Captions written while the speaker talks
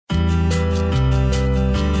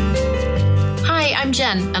I'm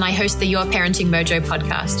Jen, and I host the Your Parenting Mojo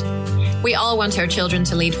podcast. We all want our children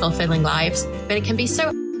to lead fulfilling lives, but it can be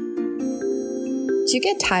so... Do you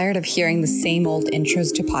get tired of hearing the same old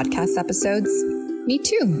intros to podcast episodes? Me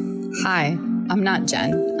too. Hi, I'm not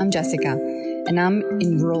Jen. I'm Jessica, and I'm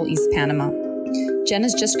in rural East Panama. Jen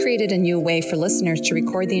has just created a new way for listeners to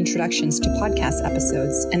record the introductions to podcast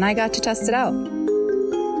episodes, and I got to test it out.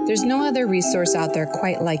 There's no other resource out there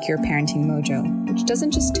quite like Your Parenting Mojo, which doesn't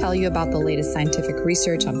just tell you about the latest scientific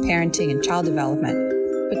research on parenting and child development,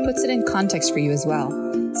 but puts it in context for you as well,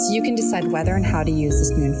 so you can decide whether and how to use this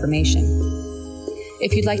new information.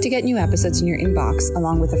 If you'd like to get new episodes in your inbox,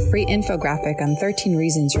 along with a free infographic on 13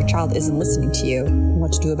 reasons your child isn't listening to you and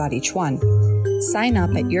what to do about each one, sign up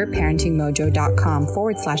at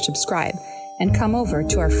yourparentingmojo.com/subscribe and come over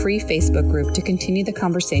to our free Facebook group to continue the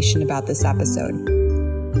conversation about this episode.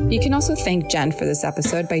 You can also thank Jen for this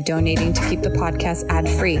episode by donating to keep the podcast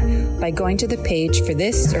ad-free by going to the page for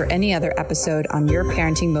this or any other episode on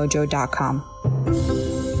yourparentingmojo.com.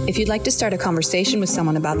 If you'd like to start a conversation with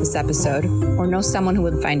someone about this episode or know someone who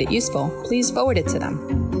would find it useful, please forward it to them.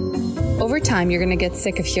 Over time, you're going to get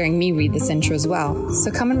sick of hearing me read this intro as well,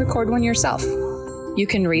 so come and record one yourself. You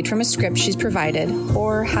can read from a script she's provided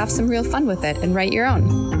or have some real fun with it and write your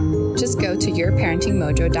own. Just go to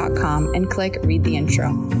yourparentingmojo.com and click read the intro.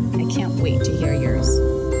 I can't wait to hear yours.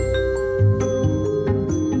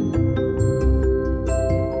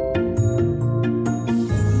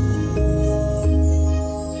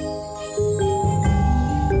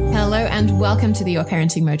 Hello and welcome to the Your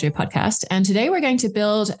Parenting Mojo podcast. And today we're going to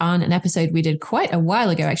build on an episode we did quite a while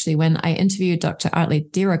ago, actually, when I interviewed Dr. Artli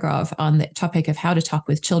Diragrov on the topic of how to talk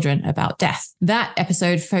with children about death. That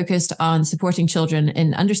episode focused on supporting children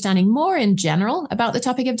in understanding more in general about the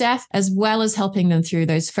topic of death, as well as helping them through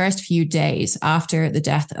those first few days after the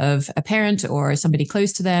death of a parent or somebody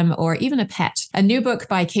close to them, or even a pet. A new book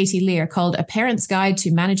by Katie Lear called A Parent's Guide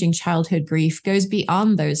to Managing Childhood Grief goes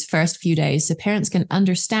beyond those first few days so parents can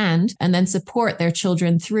understand and then support their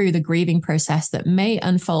children through the grieving process that may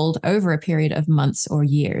unfold over a period of months or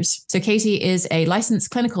years. So Katie is a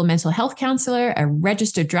licensed clinical mental health counselor, a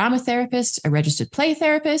registered drama therapist, a registered play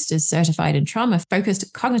therapist, is certified in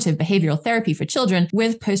trauma-focused cognitive behavioral therapy for children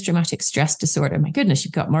with post-traumatic stress disorder. My goodness,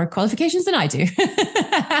 you've got more qualifications than I do.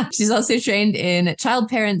 She's also trained in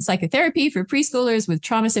child-parent psychotherapy for preschoolers with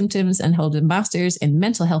trauma symptoms and holds a master's in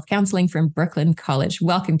mental health counseling from Brooklyn College.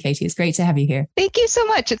 Welcome, Katie. It's great to have you here. Thank you so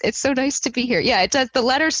much. It's so nice to be here. Yeah, it does. The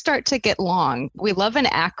letters start to get long. We love an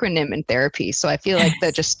acronym in therapy. So I feel like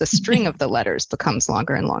just the string of the letters becomes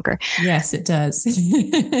longer and longer. Yes, it does.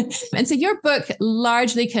 And so your book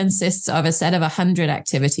largely consists of a set of 100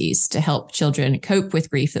 activities to help children cope with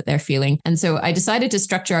grief that they're feeling. And so I decided to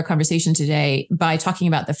structure our conversation today by talking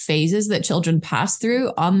about the phases that children pass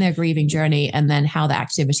through on their grieving journey and then how the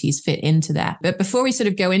activities fit into that. But before we sort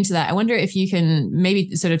of go into that, I wonder if you can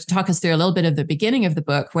maybe sort of talk us through a little bit of the beginning of the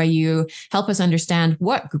book where you help us understand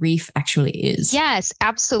what grief actually is. Yes,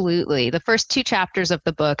 absolutely. The first two chapters of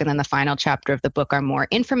the book and then the final chapter of the book are more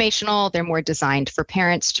informational. They're more designed for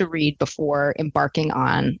parents to read before embarking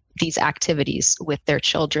on these activities with their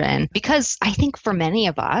children, because I think for many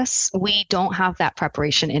of us, we don't have that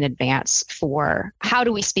preparation in advance for how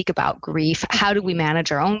do we speak about grief? How do we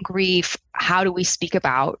manage our own grief? How do we speak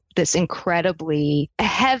about this incredibly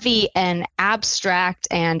heavy and abstract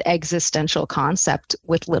and existential concept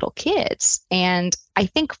with little kids? And I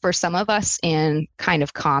think for some of us in kind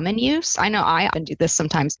of common use, I know I often do this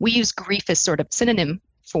sometimes, we use grief as sort of synonym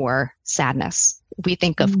for sadness. We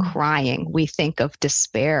think of crying, we think of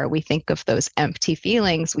despair, we think of those empty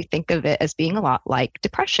feelings, we think of it as being a lot like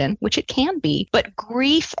depression, which it can be. But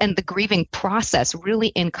grief and the grieving process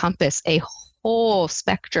really encompass a whole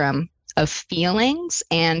spectrum of feelings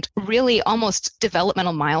and really almost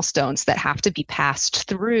developmental milestones that have to be passed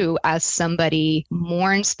through as somebody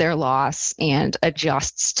mourns their loss and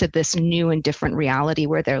adjusts to this new and different reality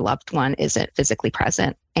where their loved one isn't physically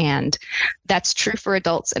present. And that's true for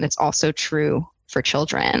adults, and it's also true for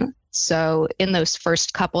children. So in those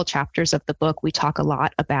first couple chapters of the book, we talk a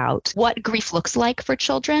lot about what grief looks like for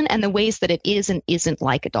children and the ways that it is and isn't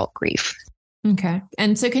like adult grief. Okay.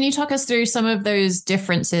 And so can you talk us through some of those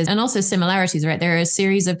differences and also similarities, right? There are a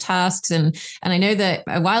series of tasks. And I know that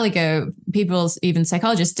a while ago, even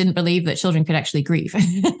psychologists didn't believe that children could actually grieve.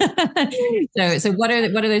 So what are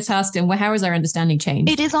those tasks and how has our understanding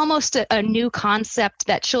changed? It is almost a new concept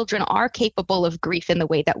that children are capable of grief in the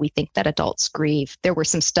way that we think that adults grieve. There were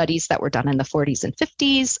some studies that were done in the 40s and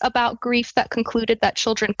 50s about grief that concluded that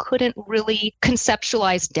children couldn't really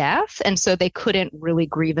conceptualize death. And so they couldn't really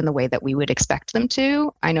grieve in the way that we would expect expect them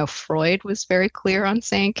to. I know Freud was very clear on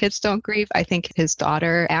saying kids don't grieve. I think his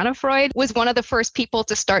daughter, Anna Freud, was one of the first people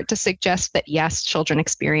to start to suggest that, yes, children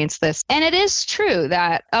experience this. And it is true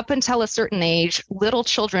that up until a certain age, little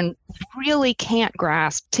children really can't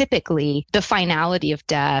grasp typically the finality of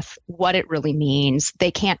death, what it really means.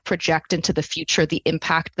 They can't project into the future the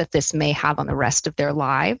impact that this may have on the rest of their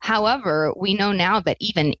life. However, we know now that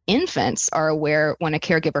even infants are aware when a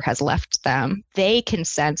caregiver has left them. They can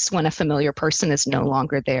sense when a familiar person is no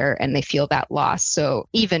longer there and they feel that loss. So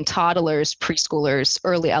even toddlers, preschoolers,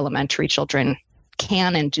 early elementary children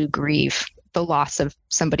can and do grieve the loss of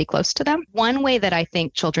somebody close to them. One way that I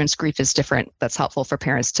think children's grief is different that's helpful for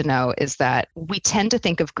parents to know is that we tend to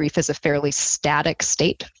think of grief as a fairly static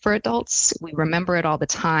state for adults. We remember it all the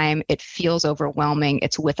time. It feels overwhelming.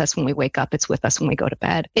 It's with us when we wake up. It's with us when we go to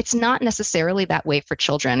bed. It's not necessarily that way for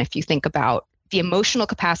children. If you think about the emotional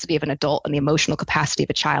capacity of an adult and the emotional capacity of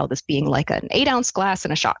a child as being like an 8-ounce glass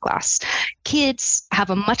and a shot glass. Kids have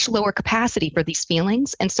a much lower capacity for these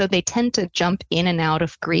feelings. And so they tend to jump in and out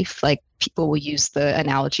of grief. Like people will use the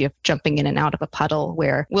analogy of jumping in and out of a puddle,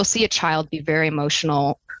 where we'll see a child be very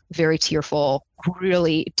emotional, very tearful,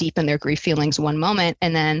 really deep in their grief feelings one moment.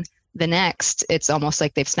 And then the next, it's almost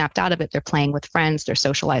like they've snapped out of it. They're playing with friends, they're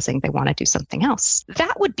socializing, they want to do something else.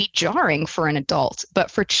 That would be jarring for an adult, but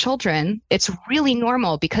for children, it's really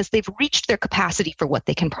normal because they've reached their capacity for what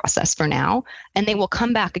they can process for now, and they will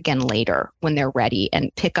come back again later when they're ready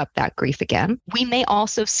and pick up that grief again. We may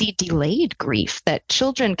also see delayed grief, that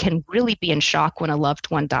children can really be in shock when a loved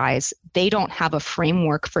one dies. They don't have a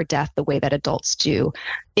framework for death the way that adults do.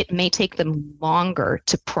 It may take them longer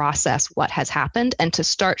to process what has happened and to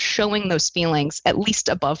start showing those feelings at least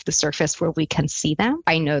above the surface where we can see them.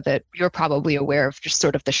 I know that you're probably aware of just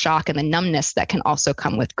sort of the shock and the numbness that can also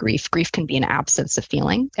come with grief. Grief can be an absence of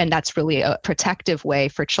feeling, and that's really a protective way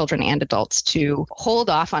for children and adults to hold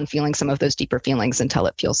off on feeling some of those deeper feelings until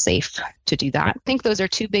it feels safe to do that. I think those are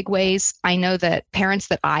two big ways. I know that parents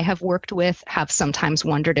that I have worked with have sometimes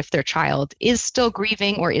wondered if their child is still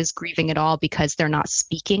grieving or is grieving at all because they're not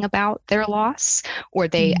speaking about their loss or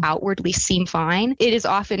they outwardly seem fine. It is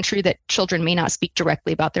often true that children may not speak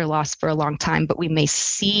directly about their loss for a long time, but we may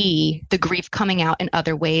see the grief coming out in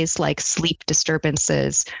other ways like sleep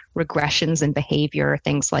disturbances, regressions in behavior,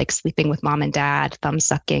 things like sleeping with mom and dad, thumb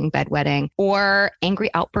sucking, bedwetting, or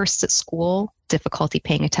angry outbursts at school, difficulty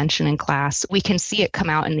paying attention in class. We can see it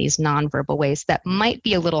come out in these nonverbal ways that might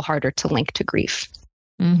be a little harder to link to grief.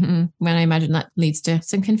 Mm-hmm. When I imagine that leads to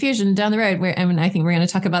some confusion down the road, where I think we're going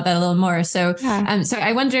to talk about that a little more. So, so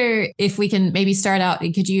I wonder if we can maybe start out.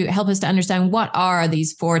 Could you help us to understand what are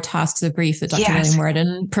these 4 tasks of grief that Dr. William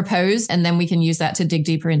Worden proposed, and then we can use that to dig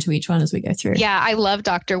deeper into each one as we go through. Yeah, I love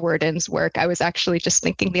Dr. Worden's work. I was actually just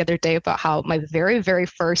thinking the other day about how my very, very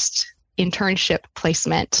first internship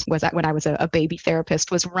placement was when I was a baby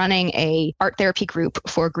therapist, was running a art therapy group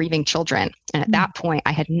for grieving children. And at that point,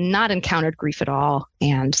 I had not encountered grief at all.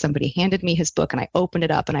 And somebody handed me his book and I opened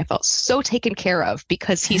it up and I felt so taken care of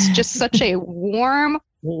because he's just such a warm,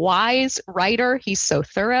 wise writer. He's so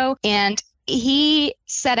thorough. And he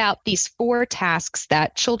set out these 4 tasks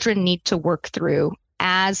that children need to work through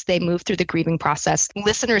as they move through the grieving process.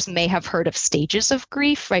 Listeners may have heard of stages of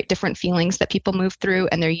grief, right? Different feelings that people move through.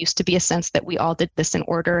 And there used to be a sense that we all did this in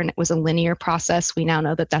order and it was a linear process. We now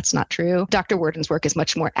know that that's not true. Dr. Worden's work is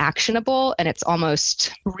much more actionable, and it's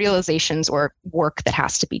almost realizations or work that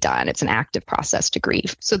has to be done. It's an active process to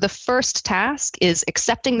grieve. So the first task is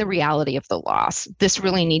accepting the reality of the loss. This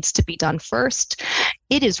really needs to be done first.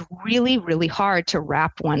 It is really, really hard to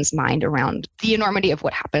wrap one's mind around the enormity of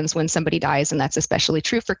what happens when somebody dies, and that's especially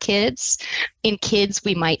true for kids. In kids,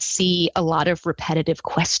 we might see a lot of repetitive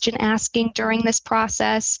question asking during this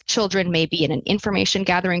process. Children may be in an information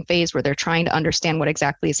gathering phase where they're trying to understand what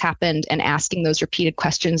exactly has happened, and asking those repeated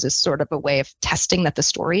questions is sort of a way of testing that the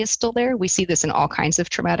story is still there. We see this in all kinds of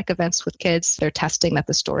traumatic events with kids. They're testing that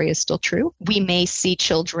the story is still true. We may see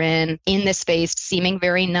children in this phase seeming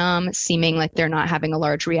very numb, seeming like they're not having a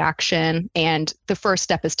large reaction. And the first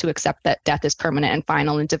step is to accept that death is permanent and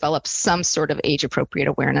final and develop some sort of age-appropriate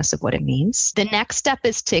awareness of what it means. The next step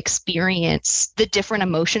is to experience the different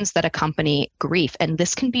emotions that accompany grief. And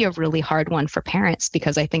this can be a really hard one for parents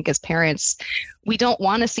because I think as parents, We don't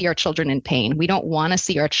want to see our children in pain. We don't want to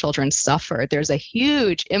see our children suffer. There's a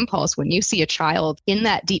huge impulse when you see a child in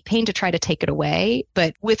that deep pain to try to take it away.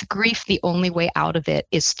 But with grief, the only way out of it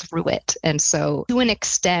is through it. And so to an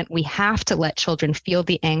extent, we have to let children feel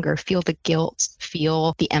the anger, feel the guilt,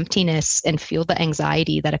 feel the emptiness, and feel the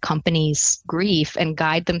anxiety that accompanies grief and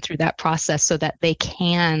guide them through that process so that they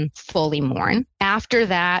can fully mourn. After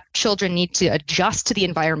that, children need to adjust to the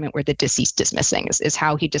environment where the deceased is missing, is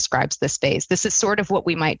how he describes this phase. This is sort of what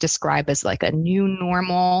we might describe as like a new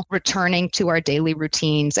normal, returning to our daily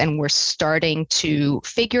routines. And we're starting to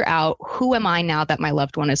figure out, who am I now that my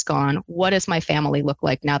loved one is gone? What does my family look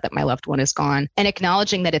like now that my loved one is gone? And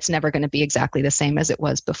acknowledging that it's never going to be exactly the same as it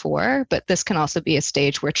was before. But this can also be a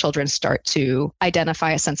stage where children start to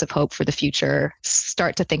identify a sense of hope for the future,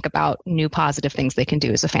 start to think about new positive things they can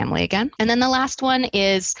do as a family again. And then the last one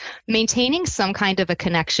is maintaining some kind of a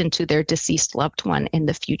connection to their deceased loved one in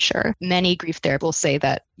the future. Many grief therapists will say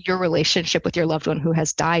that your relationship with your loved one who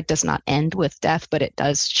has died does not end with death, but it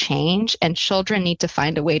does change. And children need to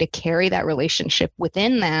find a way to carry that relationship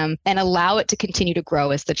within them and allow it to continue to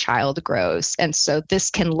grow as the child grows. And so this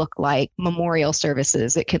can look like memorial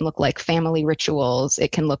services. It can look like family rituals.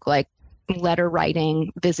 It can look like letter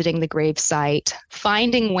writing, visiting the gravesite,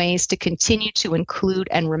 finding ways to continue to include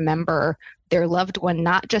and remember their loved one,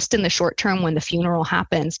 not just in the short term when the funeral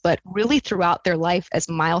happens, but really throughout their life as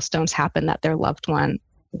milestones happen that their loved one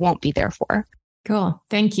won't be there for. Cool.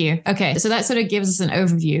 Thank you. Okay. So that sort of gives us an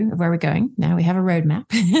overview of where we're going. Now we have a roadmap.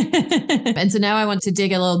 And so now I want to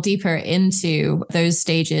dig a little deeper into those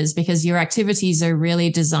stages, because your activities are really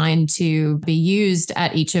designed to be used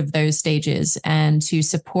at each of those stages and to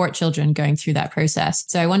support children going through that process.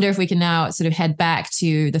 So I wonder if we can now sort of head back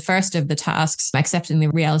to the first of the tasks, accepting the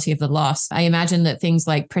reality of the loss. I imagine that things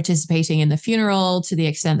like participating in the funeral to the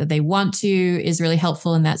extent that they want to is really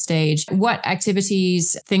helpful in that stage. What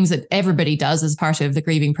activities, things that everybody does as part of the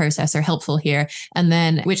grieving process, are helpful here? And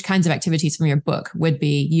then which kinds of activities from your book would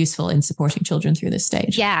be useful in supporting children through this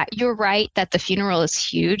stage? Yeah, you're right that the funeral is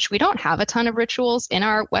huge. We don't have a ton of rituals in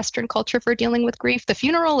our Western culture for dealing with grief. The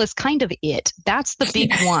funeral is kind of it. That's the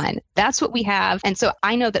big one. That's what we have. And so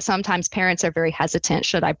I know that sometimes parents are very hesitant.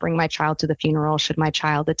 Should I bring my child to the funeral? Should my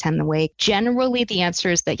child attend the wake? Generally, the answer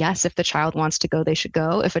is that yes, if the child wants to go, they should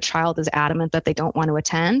go. If a child is adamant that they don't want to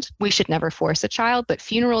attend, we should never force a child. But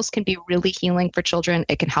funerals can be really healing for children.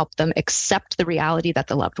 It can help them accept the reality that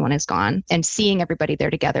the loved one is gone, and seeing everybody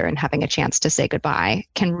there together and having a chance to say goodbye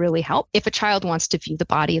can really help. If a child wants to view the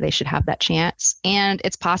body, they should have that chance. And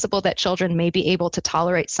it's possible that children may be able to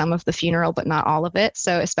tolerate some of the funeral, but not all of it.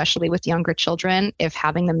 So especially with younger children, if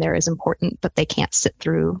having them there is important, but they can't sit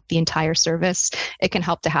through the entire service, it can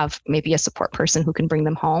help to have maybe a support person who can bring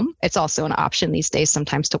them home. It's also an option these days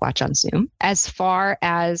sometimes to watch on Zoom. As far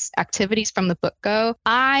as activities from the book go,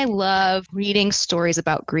 I love reading stories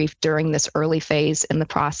about grief during this early phase in the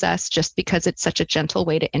process, just because it's such a gentle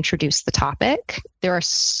way to introduce the topic. There are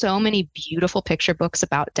so many beautiful picture books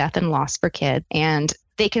about death and loss for kids, and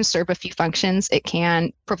they can serve a few functions. It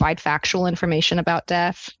can provide factual information about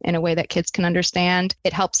death in a way that kids can understand.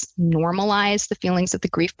 It helps normalize the feelings of the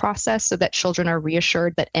grief process so that children are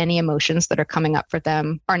reassured that any emotions that are coming up for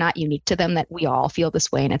them are not unique to them, that we all feel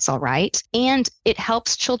this way and it's all right. And it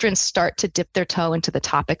helps children start to dip their toe into the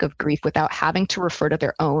topic of grief without having to refer to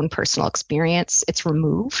their own personal experience. It's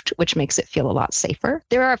removed, which makes it feel a lot safer.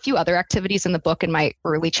 There are a few other activities in the book in my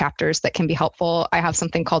early chapters that can be helpful. I have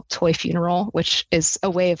something called Toy Funeral, which is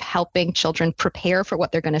a way of helping children prepare for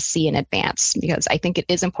what they're going to see in advance, because I think it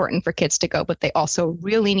is important for kids to go, but they also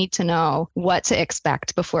really need to know what to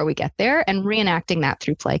expect before we get there, and reenacting that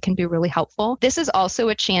through play can be really helpful. This is also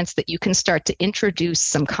a chance that you can start to introduce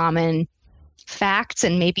some common facts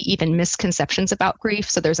and maybe even misconceptions about grief.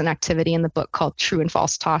 So there's an activity in the book called True and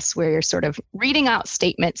False Toss, where you're sort of reading out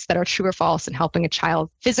statements that are true or false and helping a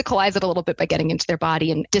child physicalize it a little bit by getting into their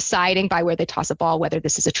body and deciding by where they toss a ball whether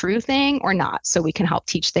this is a true thing or not. So we can help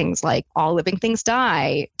teach things like all living things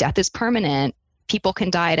die, death is permanent, people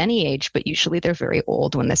can die at any age, but usually they're very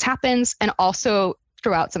old when this happens. And also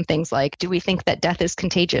throw out some things like, do we think that death is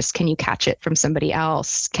contagious? Can you catch it from somebody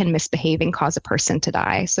else? Can misbehaving cause a person to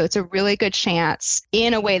die? So it's a really good chance,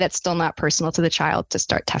 in a way that's still not personal to the child, to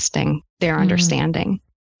start testing their understanding.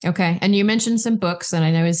 Okay. And you mentioned some books, and I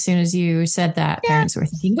know as soon as you said that, parents were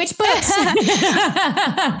thinking, which books?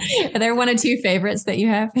 Are there one or two favorites that you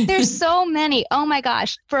have? There's so many. Oh my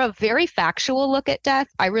gosh. For a very factual look at death,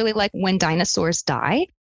 I really like When Dinosaurs Die,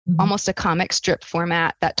 almost a comic strip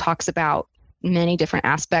format that talks about many different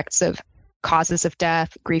aspects of causes of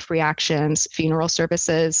death, grief reactions, funeral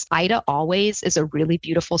services. Ida Always is a really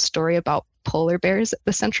beautiful story about polar bears at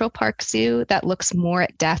the Central Park Zoo that looks more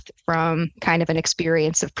at death from kind of an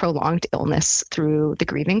experience of prolonged illness through the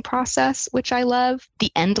grieving process, which I love.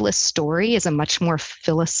 The Endless Story is a much more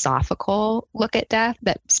philosophical look at death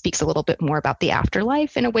that speaks a little bit more about the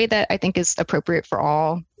afterlife in a way that I think is appropriate for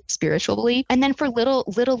all spiritual belief. And then for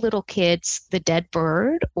little kids, The Dead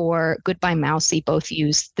Bird or Goodbye Mousie both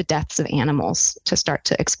use the deaths of animals to start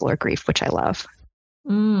to explore grief, which I love.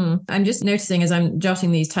 I'm just noticing as I'm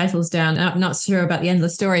jotting these titles down, I'm not sure about The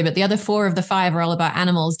Endless Story, but the other 4 of the 5 are all about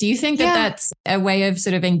animals. Do you think that that's a way of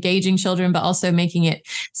sort of engaging children, but also making it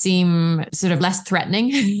seem sort of less threatening?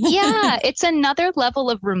 Yeah, it's another level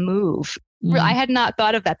of remove. I had not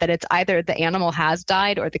thought of that it's either the animal has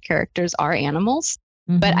died or the characters are animals.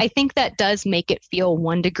 But I think that does make it feel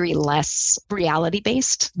 1 degree less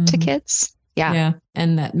reality-based to kids. Yeah.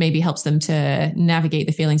 And that maybe helps them to navigate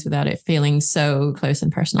the feelings without it feeling so close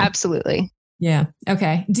and personal. Absolutely. Yeah.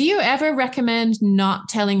 Okay. Do you ever recommend not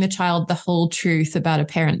telling the child the whole truth about a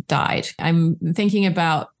parent died? I'm thinking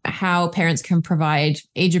about how parents can provide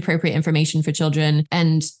age-appropriate information for children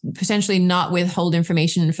and potentially not withhold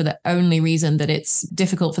information for the only reason that it's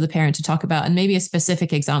difficult for the parent to talk about. And maybe a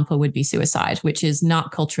specific example would be suicide, which is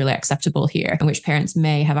not culturally acceptable here, and which parents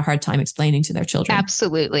may have a hard time explaining to their children.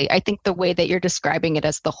 Absolutely. I think the way that you're describing it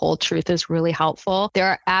as the whole truth is really helpful. There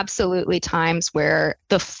are absolutely times where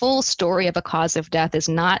the full story of a cause of death is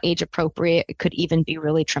not age appropriate. It could even be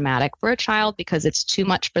really traumatic for a child because it's too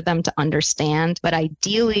much for them to understand. But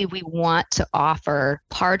ideally, we want to offer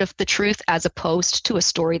part of the truth as opposed to a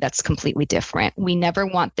story that's completely different. We never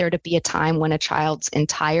want there to be a time when a child's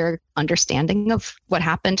entire understanding of what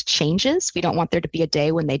happened changes. We don't want there to be a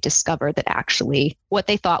day when they discover that actually what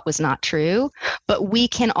they thought was not true. But we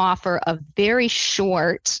can offer a very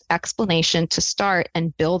short explanation to start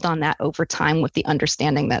and build on that over time with the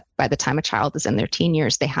understanding that by the time a child is in their teen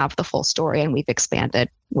years, they have the full story and we've expanded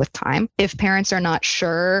with time. If parents are not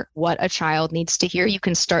sure what a child needs to hear, you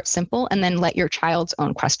can start simple and then let your child's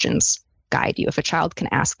own questions guide you. If a child can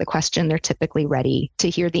ask the question, they're typically ready to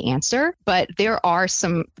hear the answer. But there are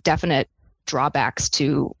some definite drawbacks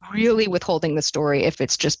to really withholding the story if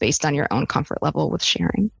it's just based on your own comfort level with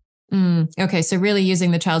sharing. Okay, so really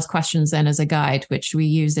using the child's questions then as a guide, which we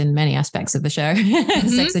use in many aspects of the show,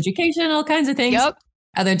 sex education, all kinds of things. Yep.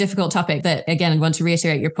 Other difficult topic that, again, I want to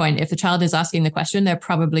reiterate your point. If the child is asking the question, they're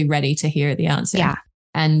probably ready to hear the answer. Yeah.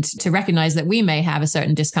 And to recognize that we may have a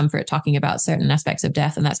certain discomfort talking about certain aspects of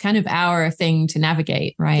death. And that's kind of our thing to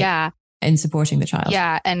navigate, right? Yeah. In supporting the child.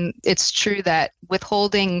 Yeah. And it's true that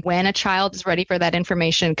withholding when a child is ready for that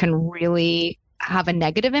information can really have a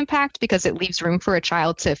negative impact because it leaves room for a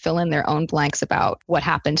child to fill in their own blanks about what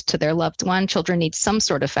happened to their loved one. Children need some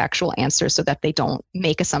sort of factual answer so that they don't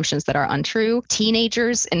make assumptions that are untrue.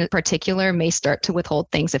 Teenagers in particular may start to withhold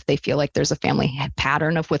things if they feel like there's a family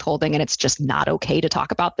pattern of withholding and it's just not okay to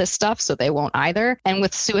talk about this stuff, so they won't either. And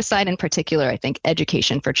with suicide in particular, I think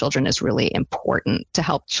education for children is really important to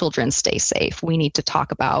help children stay safe. We need to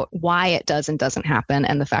talk about why it does and doesn't happen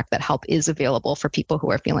and the fact that help is available for people who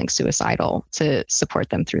are feeling suicidal to support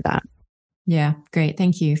them through that. Yeah, great.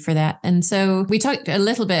 Thank you for that. And so we talked a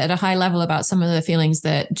little bit at a high level about some of the feelings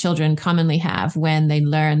that children commonly have when they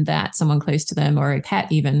learn that someone close to them or a pet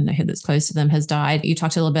even that's close to them has died. You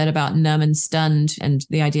talked a little bit about numb and stunned and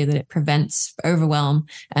the idea that it prevents overwhelm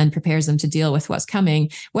and prepares them to deal with what's coming.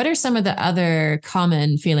 What are some of the other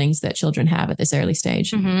common feelings that children have at this early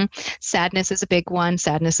stage? Sadness is a big one.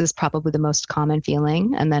 Sadness is probably the most common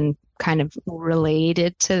feeling. And then kind of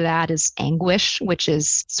related to that is anguish, which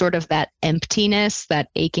is sort of that emptiness, that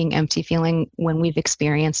aching, empty feeling when we've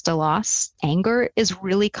experienced a loss. Anger is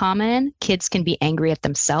really common. Kids can be angry at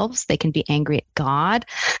themselves. They can be angry at God.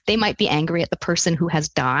 They might be angry at the person who has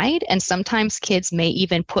died. And sometimes kids may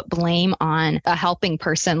even put blame on a helping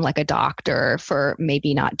person like a doctor for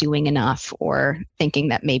maybe not doing enough or thinking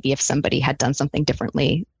that maybe if somebody had done something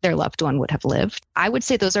differently, their loved one would have lived. I would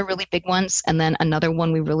say those are really big ones. And then another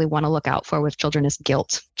one we really want to look out for with children is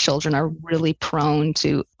guilt. Children are really prone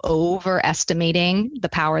to overestimating the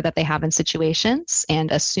power that they have in situations and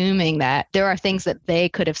assuming that there are things that they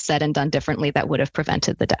could have said and done differently that would have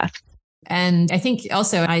prevented the death. And I think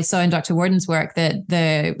also I saw in Dr. Warden's work that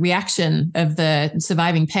the reaction of the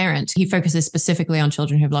surviving parent, he focuses specifically on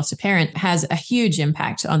children who've lost a parent, has a huge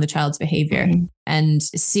impact on the child's behavior. And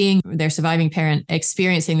seeing their surviving parent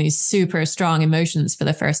experiencing these super strong emotions for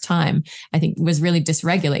the first time, I think was really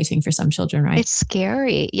dysregulating for some children, right? It's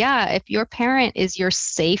scary. Yeah. If your parent is your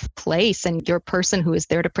safe place and your person who is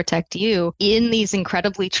there to protect you in these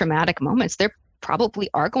incredibly traumatic moments, there probably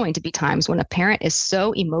are going to be times when a parent is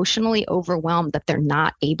so emotionally overwhelmed that they're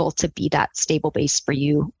not able to be that stable base for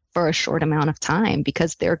you for a short amount of time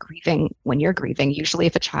because they're grieving when you're grieving. Usually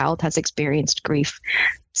if a child has experienced grief,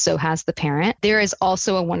 so has the parent. There is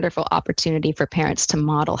also a wonderful opportunity for parents to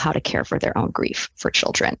model how to care for their own grief for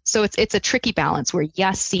children. So it's a tricky balance where,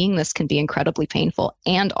 yes, seeing this can be incredibly painful,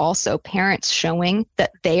 and also parents showing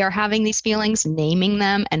that they are having these feelings, naming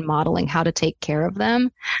them, and modeling how to take care of them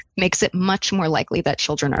makes it much more likely that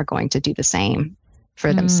children are going to do the same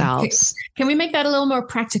for themselves. Can we make that a little more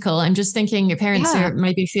practical? I'm just thinking your parents are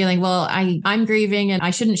maybe feeling, well, I'm grieving and I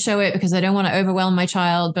shouldn't show it because I don't want to overwhelm my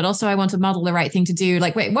child, but also I want to model the right thing to do.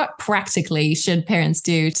 Like, wait, what practically should parents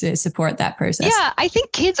do to support that process? Yeah, I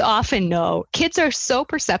think kids often know. Kids are so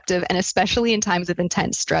perceptive, and especially in times of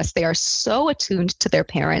intense stress, they are so attuned to their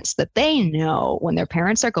parents that they know when their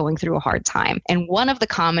parents are going through a hard time. And one of the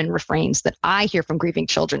common refrains that I hear from grieving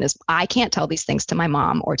children is, I can't tell these things to my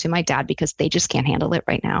mom or to my dad because they just can't handle it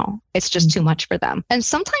right now. It's just too much for them. And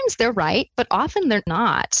sometimes they're right, but often they're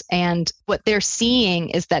not. And what they're seeing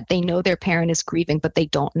is that they know their parent is grieving, but they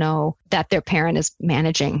don't know that their parent is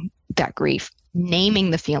managing that grief.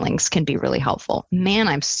 Naming the feelings can be really helpful. Man,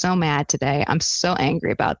 I'm so mad today. I'm so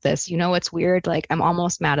angry about this. You know what's weird? Like, I'm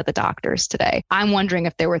almost mad at the doctors today. I'm wondering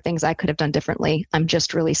if there were things I could have done differently. I'm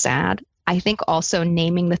just really sad. I think also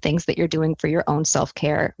naming the things that you're doing for your own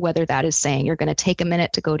self-care, whether that is saying you're going to take a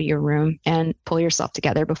minute to go to your room and pull yourself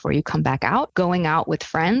together before you come back out, going out with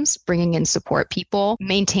friends, bringing in support people,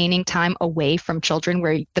 maintaining time away from children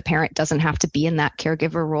where the parent doesn't have to be in that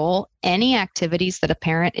caregiver role. Any activities that a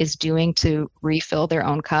parent is doing to refill their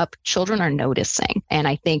own cup, children are noticing. And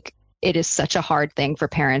I think it is such a hard thing for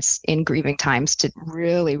parents in grieving times to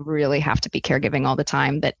really, really have to be caregiving all the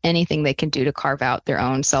time, that anything they can do to carve out their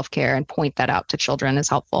own self-care and point that out to children is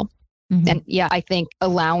helpful. And yeah, I think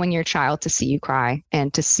allowing your child to see you cry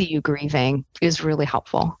and to see you grieving is really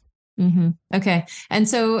helpful. Okay. And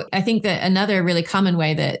so I think that another really common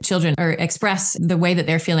way that children express the way that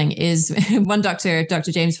they're feeling is one doctor,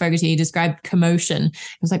 Dr. James Fogarty, described commotion.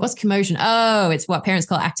 I was like, what's commotion? Oh, it's what parents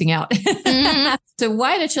call acting out. So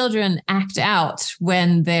why do children act out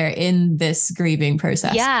when they're in this grieving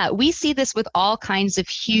process? Yeah, we see this with all kinds of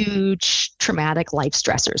huge traumatic life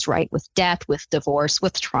stressors, right? With death, with divorce,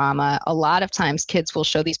 with trauma. A lot of times kids will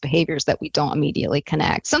show these behaviors that we don't immediately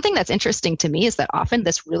connect. Something that's interesting to me is that often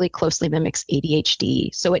this really closely mimics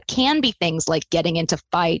ADHD. So it can be things like getting into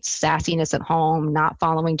fights, sassiness at home, not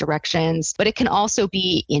following directions, but it can also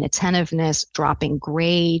be inattentiveness, dropping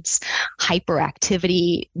grades,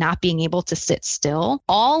 hyperactivity, not being able to sit still.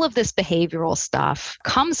 All of this behavioral stuff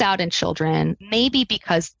comes out in children, maybe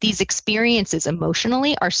because these experiences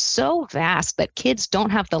emotionally are so vast that kids don't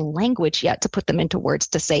have the language yet to put them into words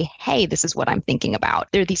to say, hey, this is what I'm thinking about.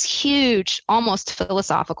 There are these huge, almost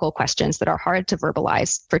philosophical questions that are hard to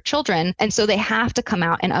verbalize for children. And so they have to come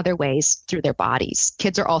out in other ways through their bodies.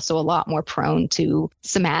 Kids are also a lot more prone to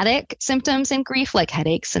somatic symptoms in grief, like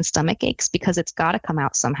headaches and stomach aches, because it's got to come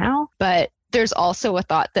out somehow. But there's also a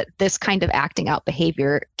thought that this kind of acting out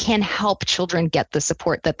behavior can help children get the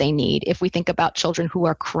support that they need. If we think about children who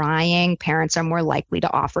are crying, parents are more likely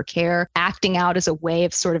to offer care. Acting out is a way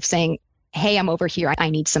of sort of saying, hey, I'm over here. I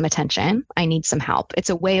need some attention. I need some help. It's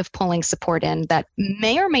a way of pulling support in that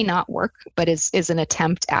may or may not work, but is an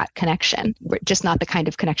attempt at connection, just not the kind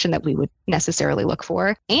of connection that we would necessarily look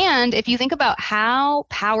for. And if you think about how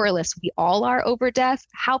powerless we all are over death,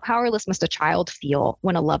 how powerless must a child feel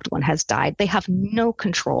when a loved one has died? They have no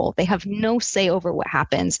control. They have no say over what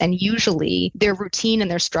happens. And usually their routine and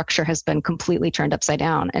their structure has been completely turned upside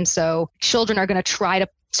down. And so children are going to try to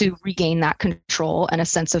regain that control and a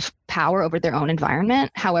sense of power over their own environment,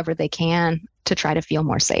 however they can, to try to feel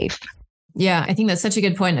more safe. Yeah, I think that's such a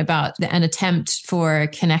good point about an attempt for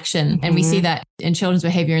connection. And we see that in children's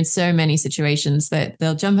behavior in so many situations, that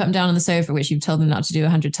they'll jump up and down on the sofa, which you've told them not to do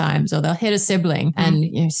 100 times, or they'll hit a sibling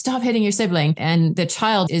and stop hitting your sibling. And the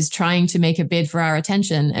child is trying to make a bid for our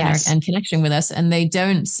attention and connection with us. And they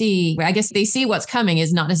don't see, I guess they see what's coming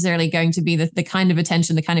is not necessarily going to be the kind of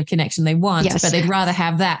attention, the kind of connection they want, but they'd rather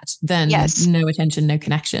have that than no attention, no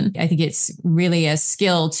connection. I think it's really a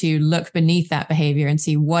skill to look beneath that behavior and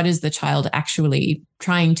see what is the child actually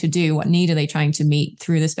trying to do, what need are they trying to meet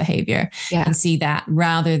through this behavior, and see that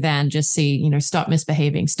rather than just see, stop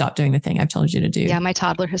misbehaving, stop doing the thing I've told you to do. Yeah, my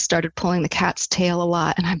toddler has started pulling the cat's tail a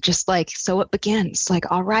lot, and I'm just like, so it begins.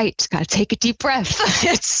 Like, all right, got to take a deep breath.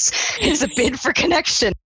 It's a bid for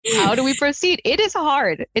connection. How do we proceed? It is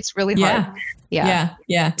hard. It's really hard. Yeah.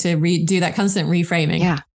 To do that constant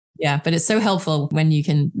reframing. Yeah, but it's so helpful when you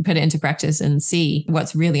can put it into practice and see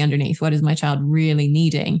what's really underneath. What is my child really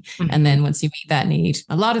needing? And then once you meet that need,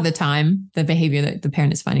 a lot of the time, the behavior that the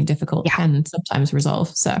parent is finding difficult can sometimes resolve.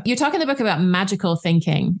 So you talk in the book about magical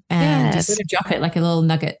thinking, and you sort of drop it like a little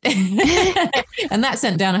nugget. And that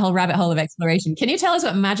sent down a whole rabbit hole of exploration. Can you tell us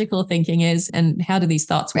what magical thinking is and how do these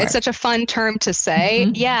thoughts work? It's such a fun term to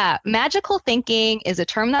say. Yeah. Magical thinking is a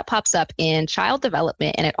term that pops up in child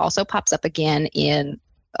development, and it also pops up again in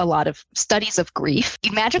a lot of studies of grief.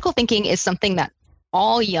 Magical thinking is something that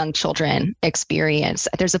all young children experience.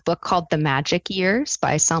 There's a book called The Magic Years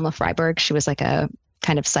by Selma Freiberg. She was like a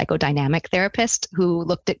kind of psychodynamic therapist who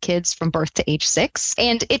looked at kids from birth to age 6.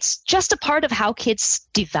 And it's just a part of how kids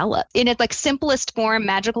develop. In its like simplest form,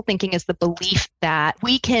 magical thinking is the belief that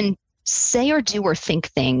we can say or do or think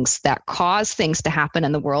things that cause things to happen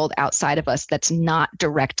in the world outside of us that's not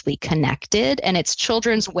directly connected. And it's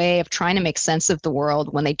children's way of trying to make sense of the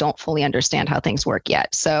world when they don't fully understand how things work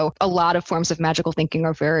yet. So a lot of forms of magical thinking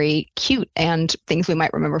are very cute and things we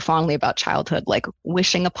might remember fondly about childhood, like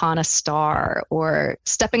wishing upon a star or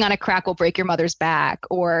stepping on a crack will break your mother's back,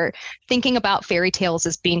 or thinking about fairy tales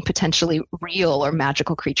as being potentially real or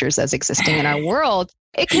magical creatures as existing in our world.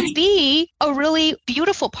 It can be a really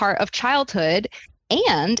beautiful part of childhood,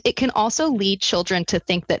 and it can also lead children to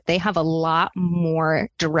think that they have a lot more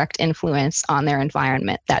direct influence on their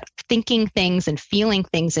environment, that thinking things and feeling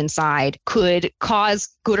things inside could cause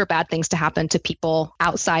good or bad things to happen to people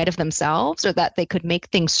outside of themselves, or that they could make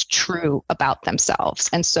things true about themselves.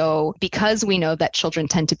 And so because we know that children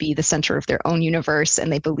tend to be the center of their own universe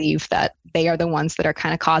and they believe that they are the ones that are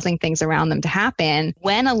kind of causing things around them to happen,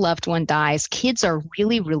 when a loved one dies, kids are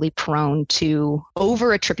really, really prone to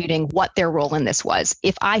over attributing what their role in this was.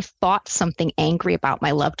 If I thought something angry about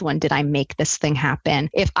my loved one, did I make this thing happen?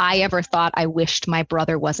 If I ever thought I wished my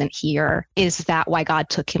brother wasn't here, is that why God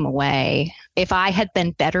took him away? If I had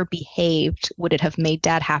been better behaved, would it have made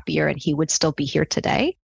dad happier and he would still be here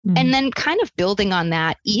today? Mm-hmm. And then kind of building on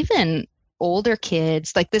that, even older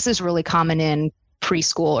kids, like this is really common in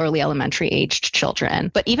preschool, early elementary aged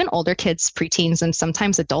children, but even older kids, preteens, and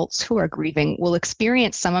sometimes adults who are grieving will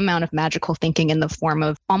experience some amount of magical thinking in the form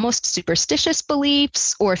of almost superstitious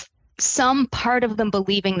beliefs, or some part of them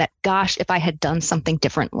believing that, gosh, if I had done something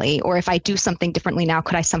differently, or if I do something differently now,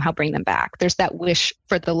 could I somehow bring them back? There's that wish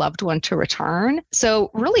for the loved one to return.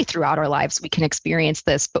 So really throughout our lives, we can experience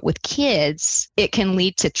this, but with kids, it can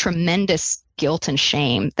lead to tremendous guilt and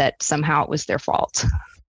shame that somehow it was their fault.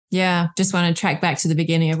 Yeah, just want to track back to the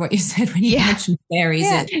beginning of what you said when you mentioned fairies.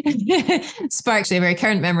 Yeah. It sparked a very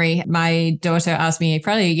current memory. My daughter asked me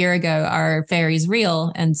probably a year ago, are fairies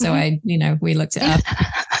real? And so we looked it up.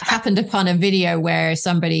 Happened upon a video where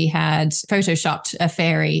somebody had photoshopped a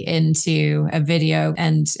fairy into a video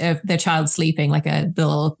and their child sleeping, like a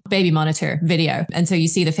little baby monitor video. And so you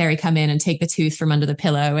see the fairy come in and take the tooth from under the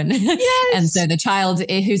pillow. And, and so the child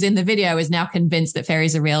who's in the video is now convinced that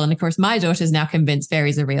fairies are real. And of course, my daughter is now convinced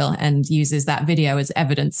fairies are real and uses that video as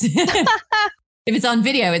evidence. If it's on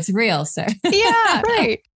video, it's real. So yeah,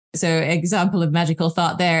 right. So example of magical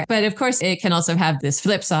thought there. But of course, it can also have this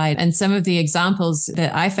flip side. And some of the examples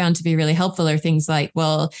that I found to be really helpful are things like,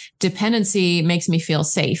 well, dependency makes me feel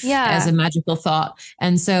safe as a magical thought.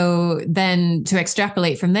 And so then to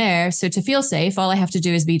extrapolate from there, so to feel safe, all I have to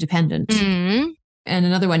do is be dependent. Mm-hmm. And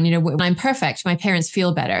another one, when I'm perfect, my parents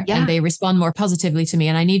feel better and they respond more positively to me.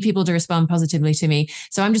 And I need people to respond positively to me.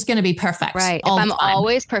 So I'm just going to be perfect. Right. If I'm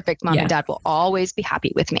always perfect, mom and dad will always be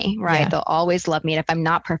happy with me. Right. Yeah. They'll always love me. And if I'm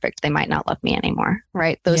not perfect, they might not love me anymore.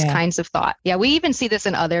 Right. Those kinds of thought. Yeah. We even see this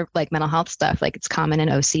in other like mental health stuff. Like it's common in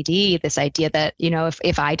OCD, this idea that,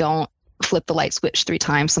 if I don't flip the light switch 3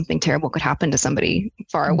 times, something terrible could happen to somebody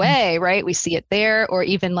far away, right? We see it there. Or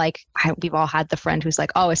even like, we've all had the friend who's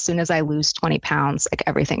like, oh, as soon as I lose 20 pounds, like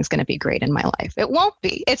everything's going to be great in my life. It won't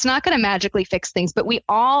be. It's not going to magically fix things, but we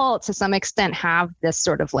all, to some extent, have this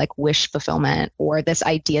sort of like wish fulfillment or this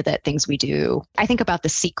idea that things we do. I think about The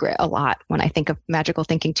Secret a lot when I think of magical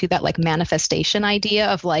thinking too, that like manifestation idea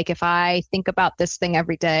of like, if I think about this thing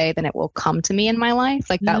every day, then it will come to me in my life,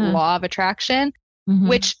 like that law of attraction. Mm-hmm.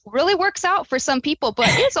 Which really works out for some people, but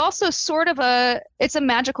it's also sort of it's a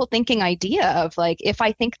magical thinking idea of like, if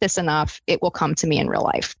I think this enough, it will come to me in real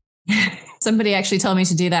life. Somebody actually told me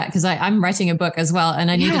to do that because I'm writing a book as well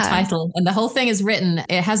and I need a title and the whole thing is written.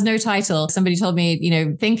 It has no title. Somebody told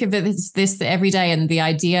me, think of it as this every day and the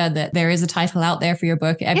idea that there is a title out there for your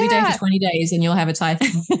book every day for 20 days and you'll have a title.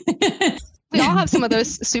 We all have some of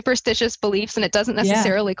those superstitious beliefs and it doesn't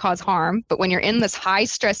necessarily cause harm, but when you're in this high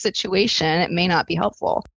stress situation, it may not be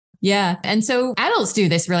helpful. Yeah. And so adults do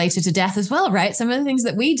this related to death as well, right? Some of the things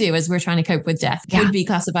that we do as we're trying to cope with death could be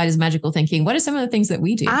classified as magical thinking. What are some of the things that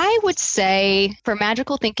we do? I would say for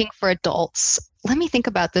magical thinking for adults, let me think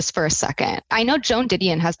about this for a second. I know Joan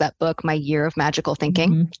Didion has that book, My Year of Magical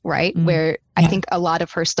Thinking, right? Where I think a lot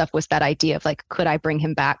of her stuff was that idea of like, could I bring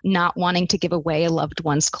him back? Not wanting to give away a loved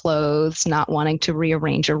one's clothes, not wanting to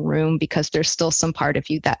rearrange a room because there's still some part of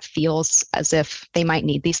you that feels as if they might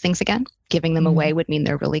need these things again. Giving them away would mean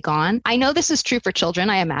they're really gone. I know this is true for children.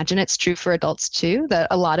 I imagine it's true for adults too, that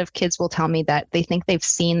a lot of kids will tell me that they think they've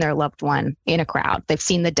seen their loved one in a crowd. They've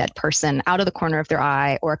seen the dead person out of the corner of their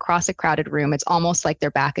eye or across a crowded room. It's almost like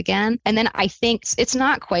they're back again. And then I think it's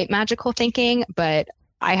not quite magical thinking, but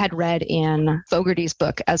I had read in Fogarty's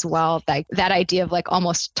book as well, that idea of like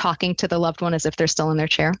almost talking to the loved one as if they're still in their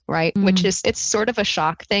chair, right? Which is, it's sort of a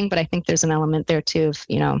shock thing, but I think there's an element there too of,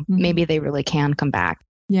 maybe they really can come back.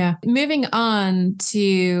 Yeah. Moving on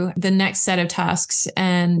to the next set of tasks.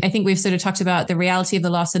 And I think we've sort of talked about the reality of the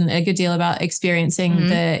loss and a good deal about experiencing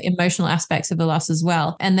the emotional aspects of the loss as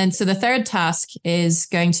well. And then, so the third task is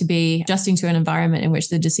going to be adjusting to an environment in which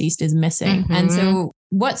the deceased is missing. And so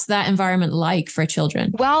what's that environment like for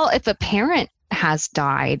children? Well, if a parent has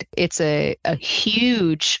died, it's a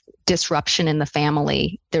huge disruption in the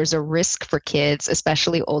family. There's a risk for kids,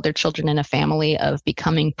 especially older children in a family, of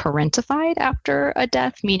becoming parentified after a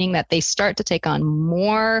death, meaning that they start to take on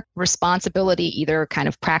more responsibility, either kind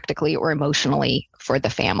of practically or emotionally for the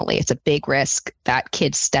family. It's a big risk that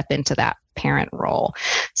kids step into that parent role.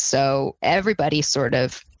 So everybody sort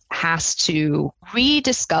of has to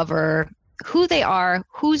rediscover who they are,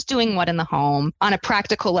 who's doing what in the home, on a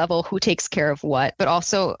practical level, who takes care of what, but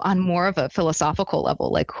also on more of a philosophical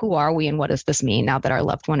level, like who are we and what does this mean now that our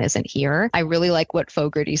loved one isn't here? I really like what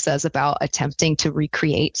Fogarty says about attempting to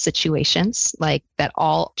recreate situations, like that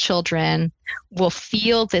all children will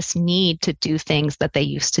feel this need to do things that they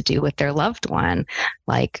used to do with their loved one,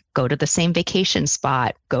 like go to the same vacation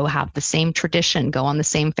spot, go have the same tradition, go on the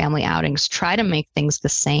same family outings, try to make things the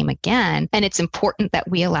same again. And it's important that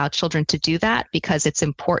we allow children to do that because it's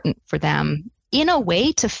important for them in a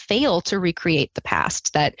way to fail to recreate the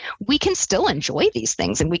past, that we can still enjoy these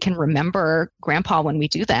things and we can remember grandpa when we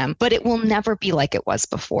do them, but it will never be like it was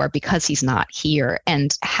before because he's not here.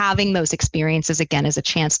 And having those experiences again is a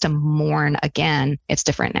chance to mourn again. It's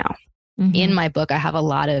different now. In my book, I have a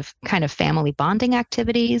lot of kind of family bonding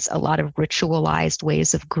activities, a lot of ritualized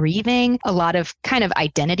ways of grieving, a lot of kind of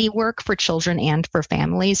identity work for children and for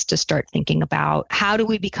families to start thinking about how do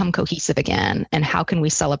we become cohesive again? And how can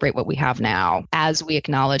we celebrate what we have now as we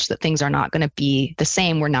acknowledge that things are not going to be the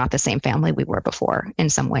same. We're not the same family we were before in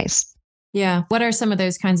some ways. Yeah. What are some of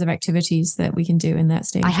those kinds of activities that we can do in that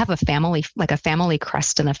stage? I have a family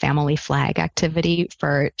crest and a family flag activity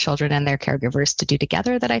for children and their caregivers to do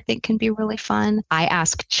together that I think can be really fun. I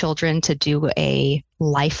ask children to do a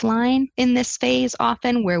lifeline in this phase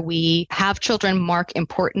often, where we have children mark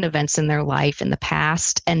important events in their life in the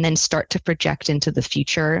past and then start to project into the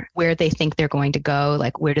future where they think they're going to go,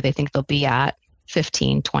 like where do they think they'll be at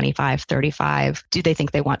 15, 25, 35? Do they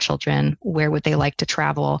think they want children? Where would they like to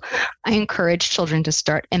travel? I encourage children to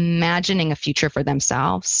start imagining a future for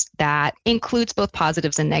themselves that includes both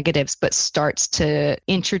positives and negatives, but starts to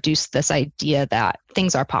introduce this idea that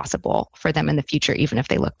things are possible for them in the future, even if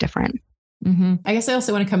they look different. I guess I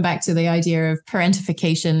also want to come back to the idea of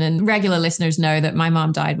parentification. And regular listeners know that my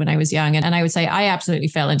mom died when I was young. And I would say I absolutely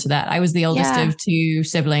fell into that. I was the oldest of two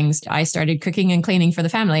siblings. I started cooking and cleaning for the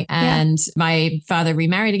family. And my father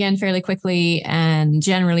remarried again fairly quickly and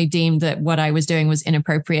generally deemed that what I was doing was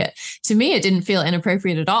inappropriate. To me, it didn't feel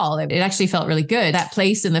inappropriate at all. It actually felt really good. That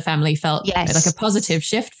place in the family felt like a positive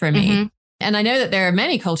shift for me. And I know that there are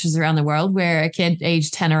many cultures around the world where a kid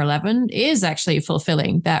aged 10 or 11 is actually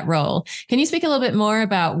fulfilling that role. Can you speak a little bit more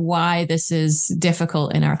about why this is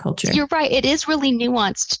difficult in our culture? You're right. It is really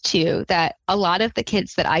nuanced too, that a lot of the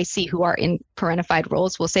kids that I see who are in parentified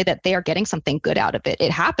roles will say that they are getting something good out of it.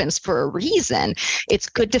 It happens for a reason. It's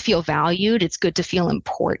good to feel valued. It's good to feel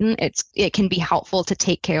important. It can be helpful to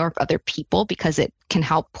take care of other people because it can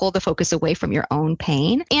help pull the focus away from your own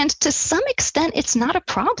pain. And to some extent, it's not a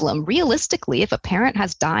problem. Realistically, if a parent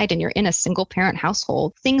has died and you're in a single parent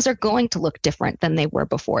household, things are going to look different than they were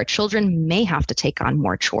before. Children may have to take on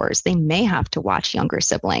more chores. They may have to watch younger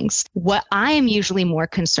siblings. What I am usually more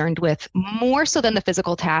concerned with, more so than the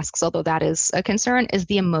physical tasks, although that is a concern, is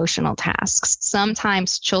the emotional tasks.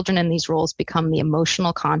 Sometimes children in these roles become the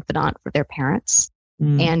emotional confidant for their parents.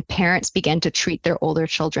 And parents begin to treat their older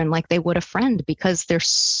children like they would a friend because they're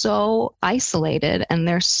so isolated and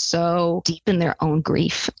they're so deep in their own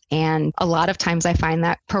grief. And a lot of times I find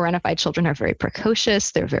that parentified children are very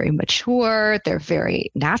precocious, they're very mature, they're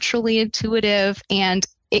very naturally intuitive, and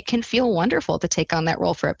it can feel wonderful to take on that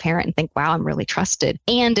role for a parent and think, wow, I'm really trusted.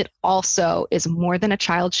 And it also is more than a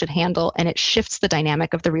child should handle, and it shifts the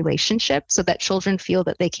dynamic of the relationship so that children feel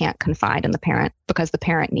that they can't confide in the parent because the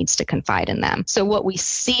parent needs to confide in them. So what we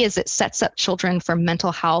see is it sets up children for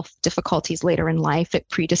mental health difficulties later in life. It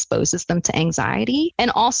predisposes them to anxiety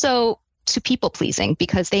and also to people pleasing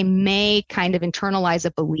because they may kind of internalize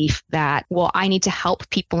a belief that, well, I need to help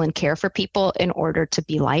people and care for people in order to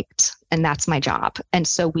be liked. And that's my job. And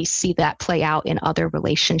so we see that play out in other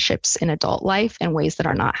relationships in adult life in ways that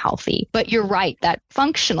are not healthy. But you're right that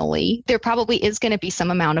functionally, there probably is going to be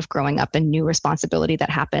some amount of growing up and new responsibility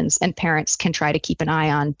that happens. And parents can try to keep an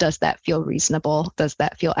eye on, does that feel reasonable? Does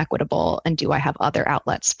that feel equitable? And do I have other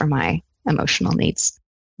outlets for my emotional needs?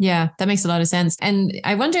 Yeah, that makes a lot of sense. And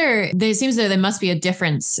I wonder, there seems that there must be a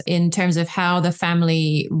difference in terms of how the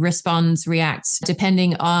family responds, reacts,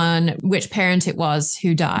 depending on which parent it was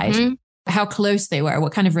who died, how close they were,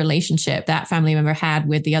 what kind of relationship that family member had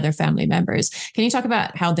with the other family members. Can you talk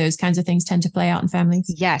about how those kinds of things tend to play out in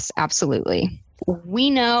families? Yes, absolutely. We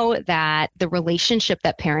know that the relationship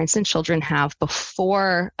that parents and children have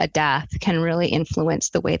before a death can really influence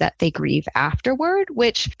the way that they grieve afterward,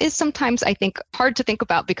 which is sometimes, I think, hard to think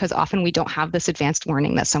about because often we don't have this advanced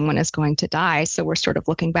warning that someone is going to die. So we're sort of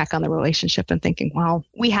looking back on the relationship and thinking, well,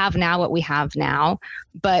 we have now what we have now.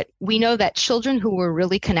 But we know that children who were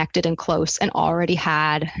really connected and close and already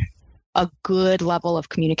had a good level of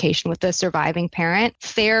communication with the surviving parent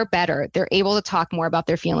fare better. They're able to talk more about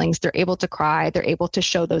their feelings. They're able to cry. They're able to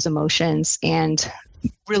show those emotions and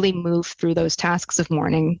really move through those tasks of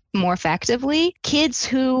mourning more effectively. Kids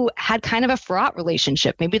who had kind of a fraught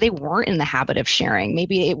relationship, maybe they weren't in the habit of sharing,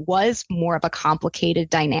 maybe it was more of a complicated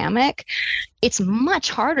dynamic. It's much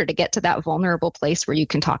harder to get to that vulnerable place where you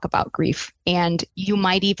can talk about grief. And you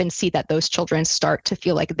might even see that those children start to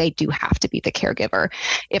feel like they do have to be the caregiver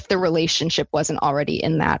if the relationship wasn't already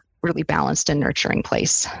in that really balanced and nurturing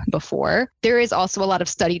place before. There is also a lot of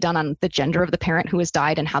study done on the gender of the parent who has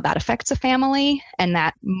died and how that affects a family. And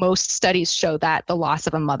that most studies show that the loss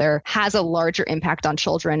of a mother has a larger impact on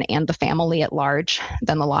children and the family at large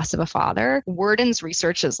than the loss of a father. Worden's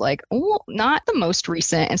research is like, oh, not the most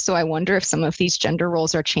recent. And so I wonder if some of these gender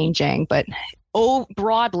roles are changing, but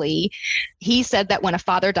broadly, he said that when a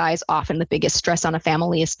father dies, often the biggest stress on a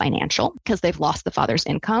family is financial because they've lost the father's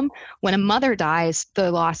income. When a mother dies,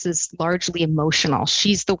 the loss is largely emotional.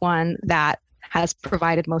 She's the one that has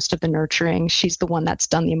provided most of the nurturing. She's the one that's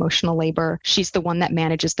done the emotional labor. She's the one that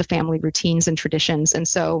manages the family routines and traditions. And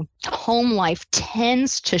so home life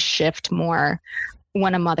tends to shift more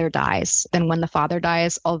when a mother dies than when the father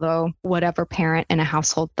dies, although whatever parent in a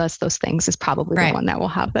household does those things is probably the one that will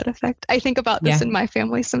have that effect. I think about this in my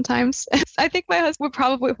family sometimes. I think my husband would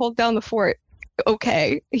probably hold down the fort.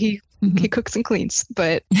 Okay, he cooks and cleans,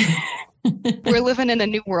 but we're living in a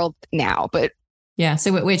new world now. But yeah,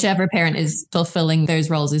 so whichever parent is fulfilling those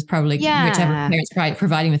roles is probably whichever parent's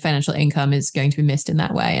providing the financial income is going to be missed in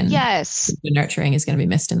that way. And the nurturing is going to be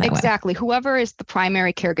missed in that way. Exactly. Whoever is the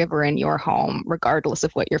primary caregiver in your home, regardless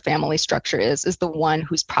of what your family structure is the one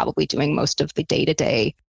who's probably doing most of the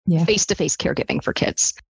day-to-day face-to-face caregiving for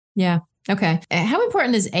kids. Yeah. Okay. How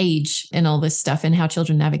important is age in all this stuff and how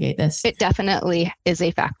children navigate this? It definitely is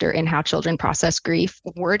a factor in how children process grief.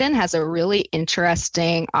 Worden has a really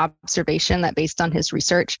interesting observation that based on his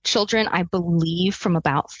research, children, I believe from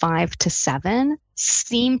about 5 to 7,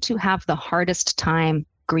 seem to have the hardest time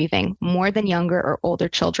grieving more than younger or older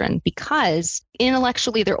children because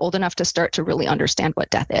intellectually they're old enough to start to really understand what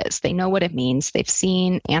death is. They know what it means. They've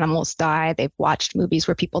seen animals die. They've watched movies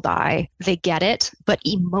where people die. They get it, but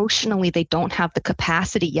emotionally they don't have the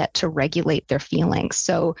capacity yet to regulate their feelings.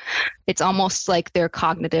 So it's almost like their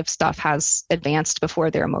cognitive stuff has advanced before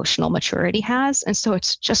their emotional maturity has. And so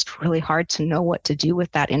it's just really hard to know what to do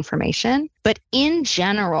with that information. But in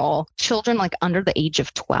general, children like under the age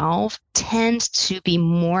of 12 tend to be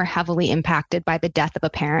more heavily impacted by the death of a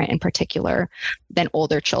parent in particular than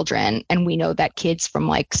older children. And we know that kids from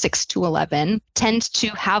like 6 to 11 tend to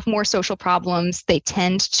have more social problems. They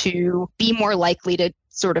tend to be more likely to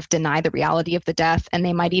sort of deny the reality of the death. And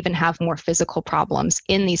they might even have more physical problems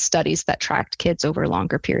in these studies that tracked kids over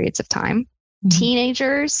longer periods of time.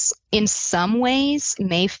 Teenagers, in some ways,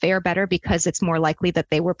 may fare better because it's more likely that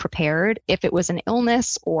they were prepared. If it was an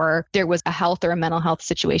illness or there was a health or a mental health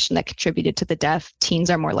situation that contributed to the death,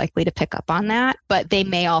 teens are more likely to pick up on that, but they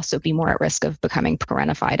may also be more at risk of becoming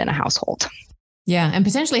parentified in a household. Yeah. And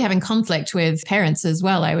potentially having conflict with parents as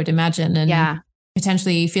well, I would imagine. And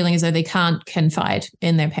potentially feeling as though they can't confide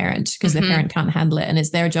in their parent because their parent can't handle it. And it's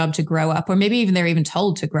their job to grow up, or maybe even they're even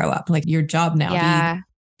told to grow up, like your job now. Be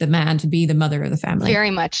the man to be the mother of the family. Very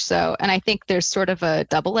much so. And I think there's sort of a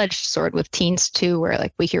double-edged sword with teens too, where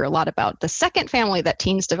like we hear a lot about the second family that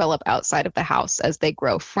teens develop outside of the house as they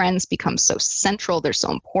grow. Friends become so central. They're so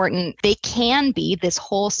important. They can be this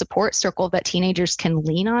whole support circle that teenagers can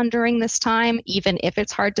lean on during this time, even if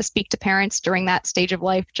it's hard to speak to parents during that stage of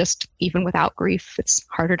life, just even without grief, it's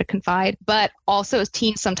harder to confide. But also as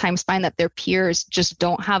teens sometimes find that their peers just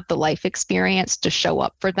don't have the life experience to show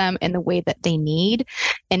up for them in the way that they need.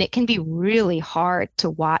 And it can be really hard to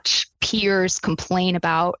watch peers complain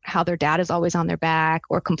about how their dad is always on their back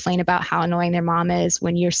or complain about how annoying their mom is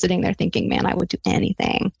when you're sitting there thinking, man, I would do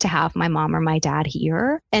anything to have my mom or my dad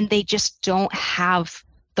here. And they just don't have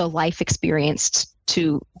the life experience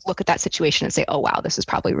to look at that situation and say, oh, wow, this is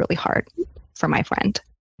probably really hard for my friend.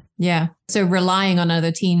 Yeah. So relying on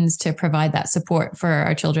other teens to provide that support for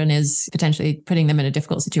our children is potentially putting them in a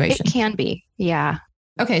difficult situation. It can be. Yeah.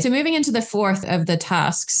 Okay, so moving into the fourth of the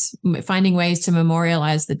tasks, finding ways to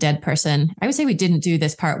memorialize the dead person. I would say we didn't do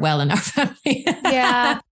this part well in our family.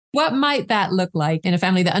 Yeah. What might that look like in a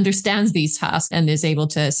family that understands these tasks and is able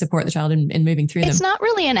to support the child in moving through them? It's not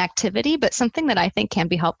really an activity, but something that I think can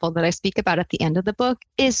be helpful that I speak about at the end of the book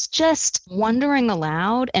is just wondering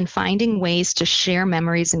aloud and finding ways to share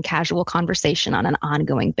memories in casual conversation on an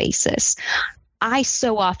ongoing basis. I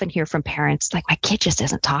so often hear from parents, like, my kid just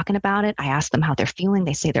isn't talking about it. I ask them how they're feeling.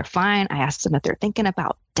 They say they're fine. I ask them if they're thinking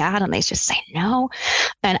about dad, and they just say no.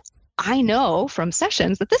 And I know from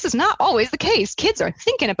sessions that this is not always the case. Kids are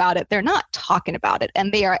thinking about it. They're not talking about it.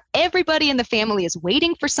 And everybody in the family is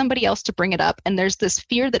waiting for somebody else to bring it up. And there's this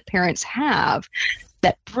fear that parents have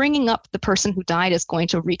that bringing up the person who died is going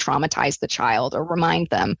to re-traumatize the child or remind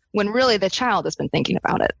them, when really the child has been thinking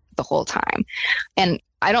about it the whole time. And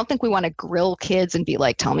I don't think we want to grill kids and be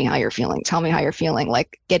like, tell me how you're feeling. Tell me how you're feeling.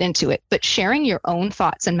 Like, get into it. But sharing your own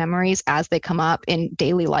thoughts and memories as they come up in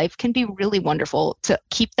daily life can be really wonderful to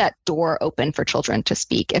keep that door open for children to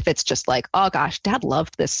speak. If it's just like, oh gosh, dad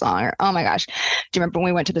loved this song, or oh my gosh, do you remember when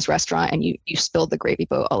we went to this restaurant and you spilled the gravy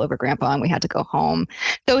boat all over grandpa and we had to go home?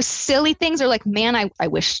 Those silly things are like, man, I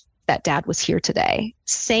wish that dad was here today.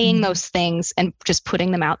 Saying those things and just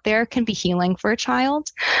putting them out there can be healing for a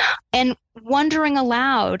child. And wondering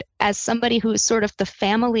aloud as somebody who's sort of the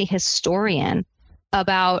family historian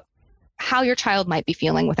about how your child might be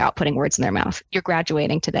feeling without putting words in their mouth. You're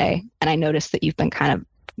graduating today, and I noticed that you've been kind of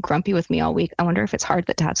grumpy with me all week. I wonder if it's hard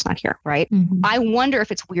that dad's not here, right? I wonder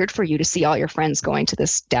if it's weird for you to see all your friends going to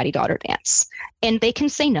this daddy-daughter dance. And they can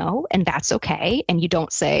say no, and that's okay. And you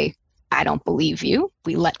don't say, I don't believe you.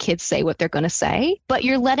 We let kids say what they're going to say, but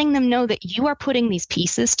you're letting them know that you are putting these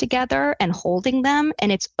pieces together and holding them,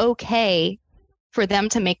 and it's okay for them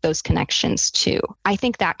to make those connections too. I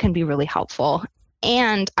think that can be really helpful.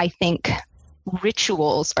 And I think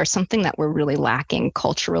rituals are something that we're really lacking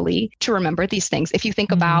culturally to remember these things. If you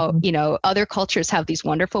think about, other cultures have these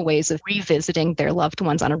wonderful ways of revisiting their loved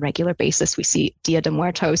ones on a regular basis. We see Dia de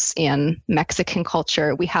Muertos in Mexican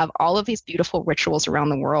culture. We have all of these beautiful rituals around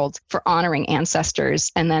the world for honoring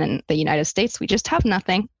ancestors. And then in the United States, we just have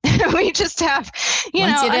nothing. We just have,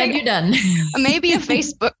 once you're dead, you're done. Maybe a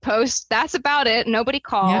Facebook post. That's about it. Nobody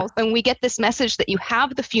calls. Yeah. And we get this message that you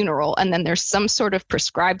have the funeral and then there's some sort of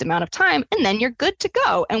prescribed amount of time and then you're good to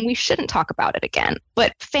go. And we shouldn't talk about it again.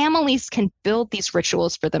 But families can build these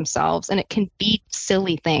rituals for themselves, and it can be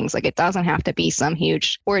silly things. Like, it doesn't have to be some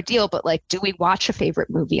huge ordeal, but like, do we watch a favorite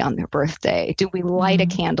movie on their birthday? Do we light a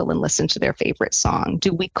candle and listen to their favorite song?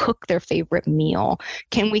 Do we cook their favorite meal?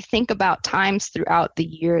 Can we think about times throughout the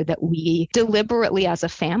year that we deliberately as a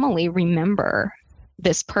family remember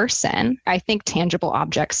this person? I think tangible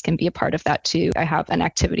objects can be a part of that too. I have an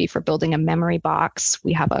activity for building a memory box.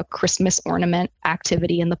 We have a Christmas ornament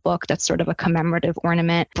activity in the book that's sort of a commemorative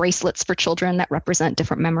ornament. Bracelets for children that represent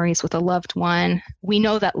different memories with a loved one. We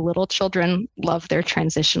know that little children love their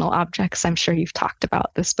transitional objects. I'm sure you've talked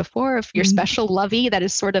about this before, of your special lovey that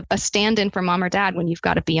is sort of a stand-in for mom or dad when you've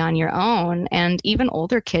got to be on your own. And even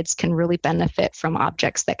older kids can really benefit from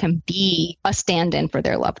objects that can be a stand-in for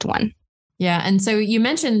their loved one. Yeah. And so you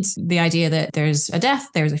mentioned the idea that there's a death,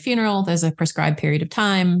 there's a funeral, there's a prescribed period of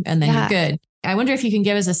time, and then you're good. I wonder if you can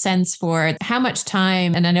give us a sense for how much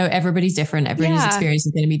time, and I know everybody's different, everybody's experience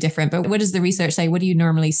is going to be different, but what does the research say? What do you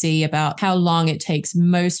normally see about how long it takes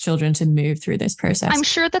most children to move through this process? I'm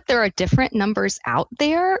sure that there are different numbers out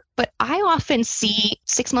there, but I often see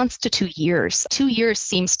 6 months to 2 years. 2 years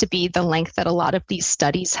seems to be the length that a lot of these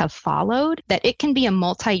studies have followed, that it can be a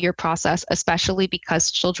multi-year process, especially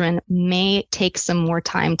because children may take some more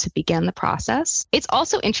time to begin the process. It's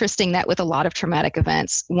also interesting that with a lot of traumatic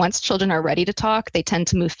events, once children are ready to talk, they tend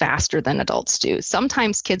to move faster than adults do.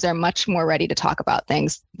 Sometimes kids are much more ready to talk about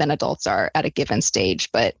things than adults are at a given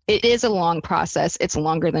stage, but it is a long process. It's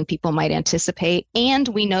longer than people might anticipate. And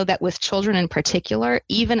we know that with children in particular,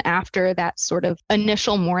 even after that sort of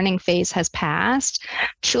initial mourning phase has passed,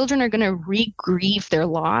 children are going to re-grieve their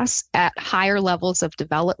loss at higher levels of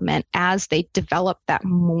development as they develop that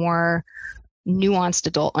more nuanced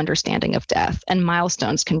adult understanding of death. And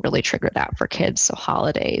milestones can really trigger that for kids. So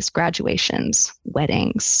holidays, graduations,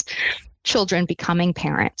 weddings, children becoming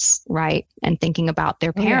parents, right? And thinking about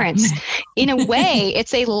their parents. In a way,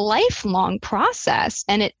 it's a lifelong process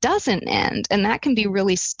and it doesn't end. And that can be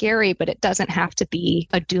really scary, but it doesn't have to be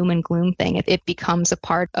a doom and gloom thing. It becomes a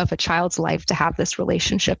part of a child's life to have this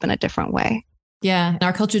relationship in a different way. Yeah. And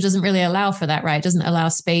our culture doesn't really allow for that, right? It doesn't allow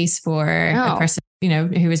space for a person,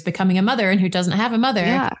 who is becoming a mother and who doesn't have a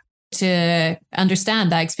mother to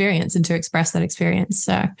understand that experience and to express that experience.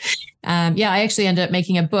 So, I actually ended up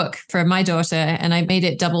making a book for my daughter and I made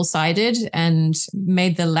it double-sided and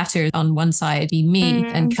made the letters on one side be me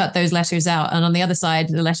and cut those letters out. And on the other side,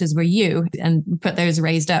 the letters were you and put those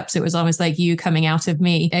raised up. So it was almost like you coming out of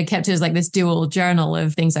me. I kept it as like this dual journal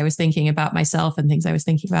of things I was thinking about myself and things I was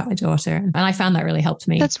thinking about my daughter. And I found that really helped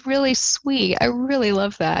me. That's really sweet. I really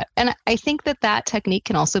love that. And I think that technique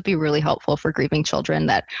can also be really helpful for grieving children,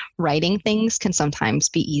 that writing things can sometimes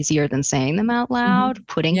be easier than saying them out loud,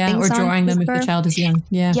 putting things or drawing them if the child is young.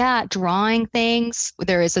 Yeah, drawing things.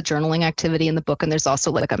 There is a journaling activity in the book, and there's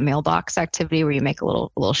also like a mailbox activity where you make a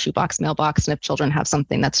little shoebox mailbox, and if children have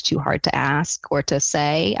something that's too hard to ask or to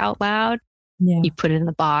say out loud, you put it in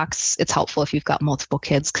the box. It's helpful if you've got multiple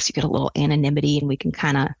kids because you get a little anonymity, and we can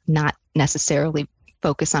kind of not necessarily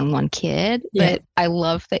focus on one kid. But I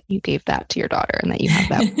love that you gave that to your daughter and that you have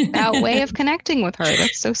that way of connecting with her.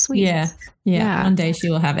 That's so sweet. Yeah. One day she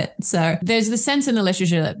will have it. So there's the sense in the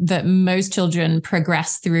literature that most children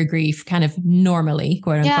progress through grief kind of normally,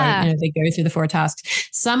 quote unquote. They go through the 4 tasks.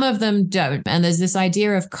 Some of them don't. And there's this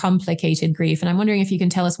idea of complicated grief. And I'm wondering if you can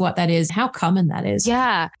tell us what that is, how common that is.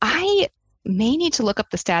 Yeah, I may need to look up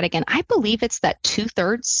the stat again. I believe it's that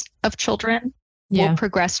 2/3 of children will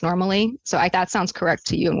progress normally. So that sounds correct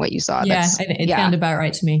to you and what you saw. It sounded about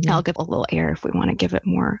right to me. I'll give a little air if we want to give it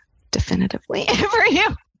more definitively for you.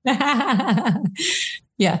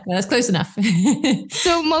 That's close enough.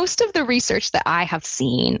 So most of the research that I have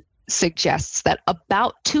seen suggests that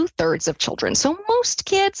about 2/3 of children, so most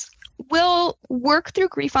kids, will work through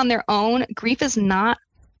grief on their own. Grief is not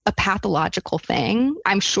a pathological thing.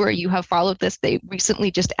 I'm sure you have followed this. They recently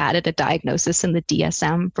just added a diagnosis in the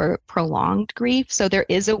DSM for prolonged grief. So there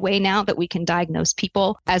is a way now that we can diagnose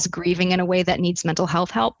people as grieving in a way that needs mental health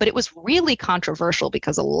help. But it was really controversial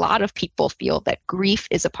because a lot of people feel that grief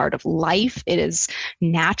is a part of life. It is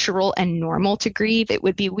natural and normal to grieve. It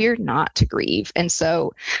would be weird not to grieve. And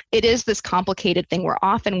so it is this complicated thing where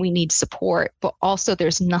often we need support, but also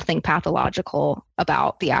there's nothing pathological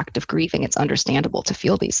about the act of grieving. It's understandable to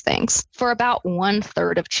feel these things. For about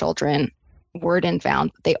 1/3 of children, Word and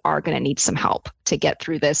found they are going to need some help to get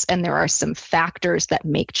through this. And there are some factors that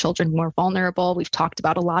make children more vulnerable. We've talked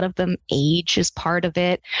about a lot of them. Age is part of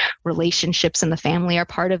it. Relationships in the family are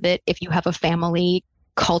part of it. If you have a family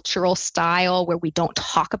cultural style where we don't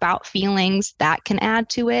talk about feelings, that can add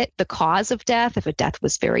to it. The cause of death, if a death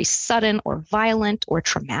was very sudden or violent or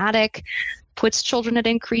traumatic, puts children at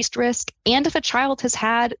increased risk. And if a child has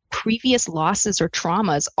had previous losses or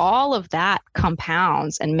traumas, all of that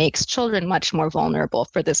compounds and makes children much more vulnerable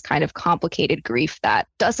for this kind of complicated grief that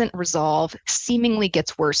doesn't resolve, seemingly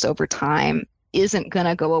gets worse over time, isn't going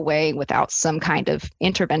to go away without some kind of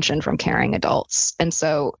intervention from caring adults. And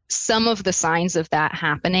so some of the signs of that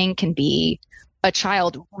happening can be a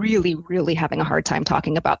child really, really having a hard time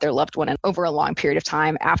talking about their loved one and over a long period of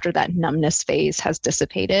time after that numbness phase has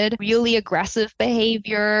dissipated. Really aggressive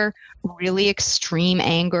behavior, really extreme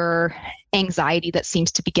anger, anxiety that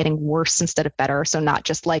seems to be getting worse instead of better. So not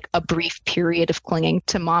just like a brief period of clinging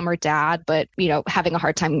to mom or dad, but, having a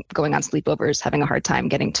hard time going on sleepovers, having a hard time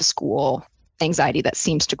getting to school, anxiety that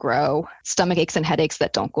seems to grow, stomach aches and headaches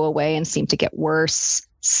that don't go away and seem to get worse,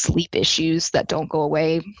 sleep issues that don't go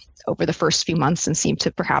away over the first few months and seem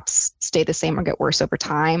to perhaps stay the same or get worse over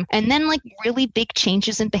time. And then like really big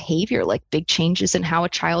changes in behavior, like big changes in how a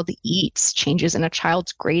child eats, changes in a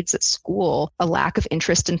child's grades at school, a lack of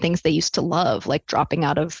interest in things they used to love, like dropping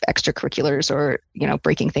out of extracurriculars or,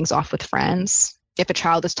 breaking things off with friends. If a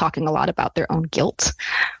child is talking a lot about their own guilt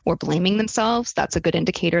or blaming themselves, that's a good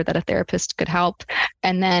indicator that a therapist could help.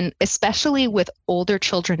 And then especially with older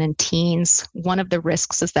children and teens, one of the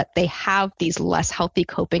risks is that they have these less healthy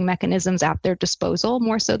coping mechanisms at their disposal,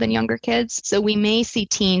 more so than younger kids. So we may see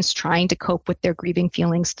teens trying to cope with their grieving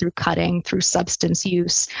feelings through cutting, through substance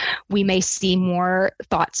use. We may see more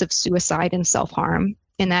thoughts of suicide and self-harm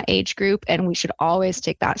in that age group. And we should always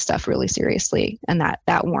take that stuff really seriously. And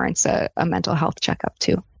that warrants a mental health checkup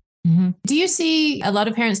too. Mm-hmm. Do you see a lot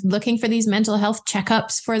of parents looking for these mental health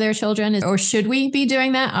checkups for their children? Or should we be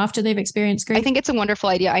doing that after they've experienced grief? I think it's a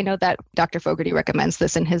wonderful idea. I know that Dr. Fogarty recommends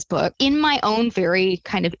this in his book. In my own very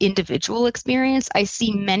kind of individual experience, I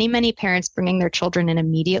see many, many parents bringing their children in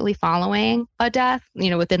immediately following a death,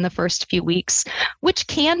 within the first few weeks, which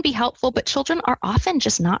can be helpful, but children are often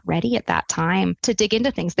just not ready at that time to dig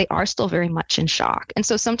into things. They are still very much in shock. And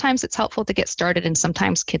so sometimes it's helpful to get started and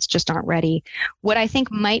sometimes kids just aren't ready. What I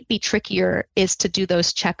think might be trickier is to do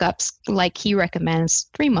those checkups like he recommends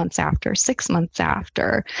 3 months after, 6 months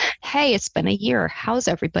after. Hey, it's been a year. How's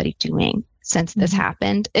everybody doing since this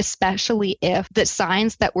happened? Especially if the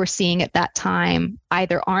signs that we're seeing at that time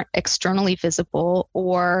either aren't externally visible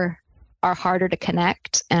or are harder to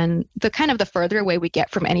connect. And the further away we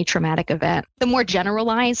get from any traumatic event, the more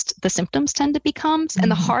generalized the symptoms tend to become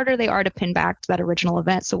and the harder they are to pin back to that original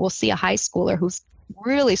event. So we'll see a high schooler who's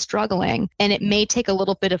really struggling. And it may take a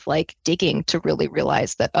little bit of like digging to really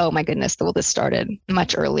realize that, oh my goodness, well, this started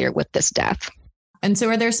much earlier with this death. And so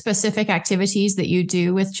are there specific activities that you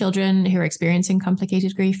do with children who are experiencing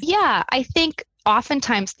complicated grief? Yeah, I think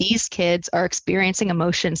oftentimes these kids are experiencing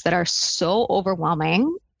emotions that are so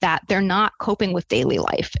overwhelming that they're not coping with daily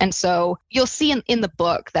life. And so you'll see in the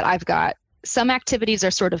book that I've got some activities are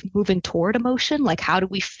sort of moving toward emotion, like how do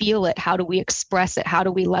we feel it? How do we express it? How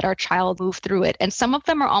do we let our child move through it? And some of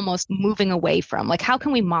them are almost moving away from, like, how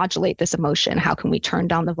can we modulate this emotion? How can we turn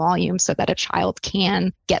down the volume so that a child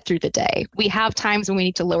can get through the day? We have times when we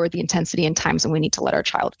need to lower the intensity and times when we need to let our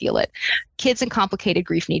child feel it. Kids in complicated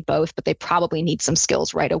grief need both, but they probably need some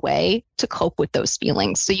skills right away to cope with those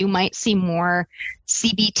feelings. So you might see more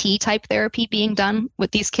CBT type therapy being done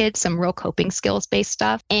with these kids, some real coping skills based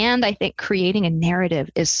stuff. And I think creating a narrative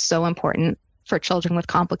is so important for children with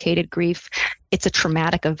complicated grief. It's a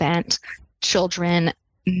traumatic event. Children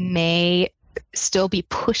may still be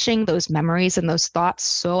pushing those memories and those thoughts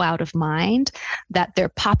so out of mind that they're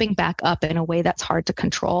popping back up in a way that's hard to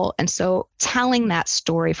control. And so telling that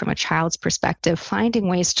story from a child's perspective, finding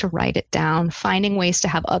ways to write it down, finding ways to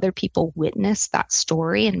have other people witness that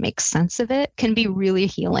story and make sense of it can be really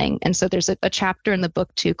healing. And so there's a chapter in the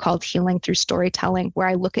book too called Healing Through Storytelling, where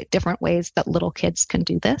I look at different ways that little kids can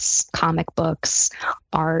do this: comic books,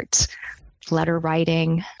 art, letter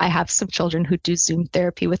writing. I have some children who do Zoom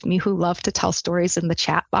therapy with me who love to tell stories in the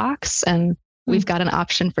chat box. And we've got an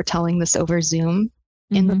option for telling this over Zoom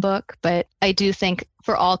in the book. But I do think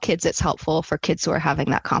for all kids, it's helpful for kids who are having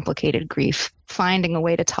that complicated grief. Finding a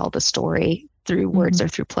way to tell the story through words or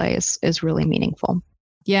through plays is really meaningful.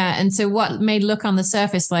 Yeah. And so what may look on the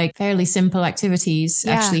surface like fairly simple activities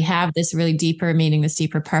actually have this really deeper meaning, this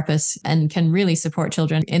deeper purpose, and can really support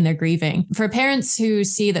children in their grieving. For parents who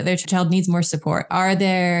see that their child needs more support, are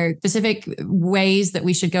there specific ways that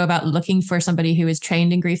we should go about looking for somebody who is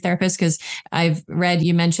trained in grief therapists? Because I've read,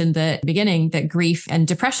 you mentioned the beginning that grief and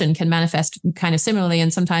depression can manifest kind of similarly.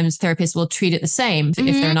 And sometimes therapists will treat it the same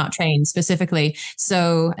if they're not trained specifically.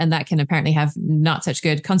 So, and that can apparently have not such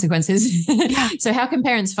good consequences. So how can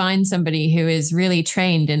parents find somebody who is really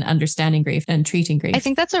trained in understanding grief and treating grief? I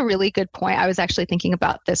think that's a really good point. I was actually thinking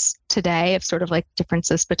about this today of sort of like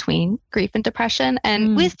differences between grief and depression.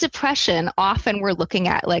 And with depression, often we're looking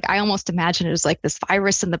at, like, I almost imagine it as like this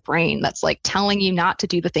virus in the brain that's like telling you not to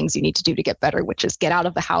do the things you need to do to get better, which is get out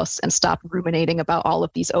of the house and stop ruminating about all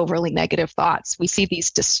of these overly negative thoughts. We see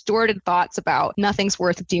these distorted thoughts about nothing's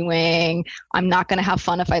worth doing. I'm not going to have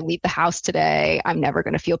fun if I leave the house today. I'm never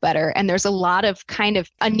going to feel better. And there's a lot of kind of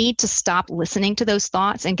a need to stop listening to those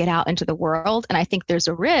thoughts and get out into the world. And I think there's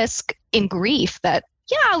a risk in grief that,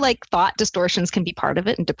 like thought distortions can be part of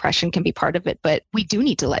it and depression can be part of it, but we do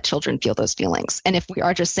need to let children feel those feelings. And if we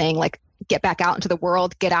are just saying like, get back out into the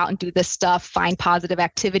world, get out and do this stuff, find positive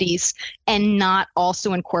activities, and not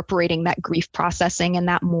also incorporating that grief processing and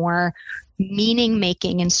that more meaning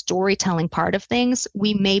making and storytelling part of things,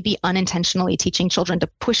 we may be unintentionally teaching children to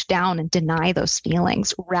push down and deny those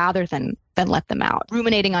feelings rather than let them out.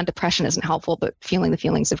 Ruminating on depression isn't helpful, but feeling the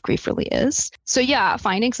feelings of grief really is. So yeah,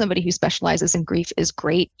 finding somebody who specializes in grief is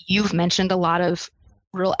great. You've mentioned a lot of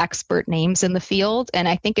real expert names in the field. And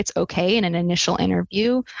I think it's okay in an initial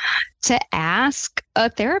interview to ask a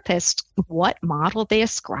therapist what model they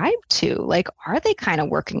ascribe to. Like, are they kind of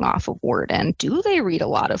working off of Worden? Do they read a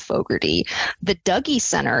lot of Fogarty? The Dougy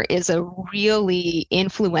Center is a really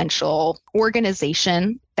influential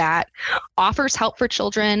organization that offers help for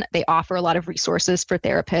children. They offer a lot of resources for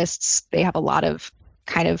therapists. They have a lot of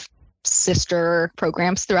kind of sister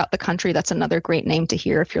programs throughout the country. That's another great name to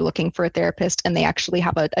hear if you're looking for a therapist. And they actually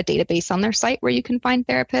have a database on their site where you can find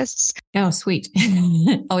therapists. Oh, sweet.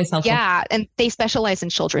 Always helpful. Yeah. And they specialize in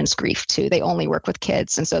children's grief too. They only work with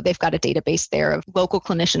kids. And so they've got a database there of local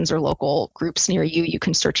clinicians or local groups near you. You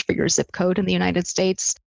can search for your zip code in the United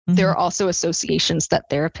States. There are also associations that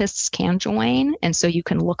therapists can join. And so you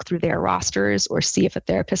can look through their rosters or see if a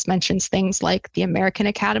therapist mentions things like the American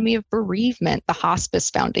Academy of Bereavement, the Hospice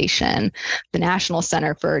Foundation, the National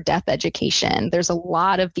Center for Death Education. There's a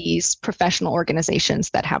lot of these professional organizations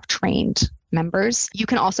that have trained members. You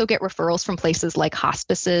can also get referrals from places like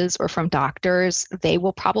hospices or from doctors. They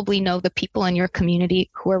will probably know the people in your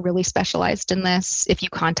community who are really specialized in this. If you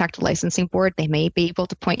contact a licensing board, they may be able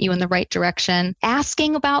to point you in the right direction.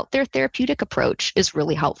 Asking about their therapeutic approach is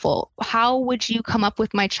really helpful. How would you come up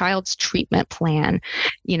with my child's treatment plan?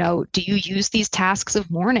 You know, do you use these tasks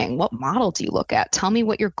of mourning? What model do you look at? Tell me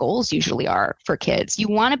what your goals usually are for kids. You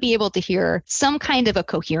want to be able to hear some kind of a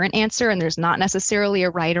coherent answer, and there's not necessarily a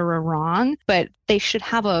right or a wrong, but they should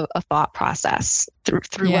have a thought process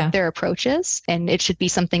through what their approach is. And it should be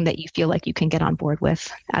something that you feel like you can get on board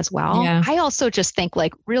with as well. Yeah. I also just think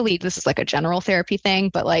like, really, this is like a general therapy thing,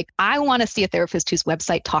 but like, I want to see a therapist whose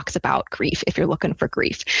website talks about grief if you're looking for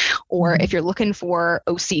grief, or if you're looking for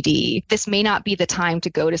OCD. This may not be the time to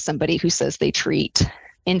go to somebody who says they treat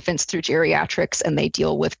infants through geriatrics and they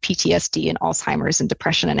deal with PTSD and Alzheimer's and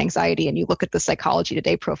depression and anxiety. And you look at the Psychology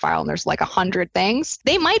Today profile and there's like 100 things.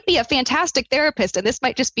 They might be a fantastic therapist and this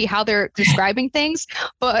might just be how they're describing things.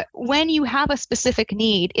 But when you have a specific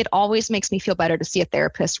need, it always makes me feel better to see a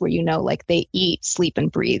therapist where you know, like they eat, sleep,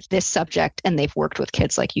 and breathe this subject and they've worked with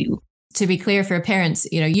kids like you. To be clear for parents,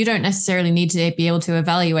 you know, you don't necessarily need to be able to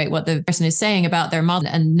evaluate what the person is saying about their model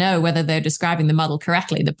and know whether they're describing the model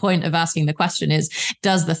correctly. The point of asking the question is,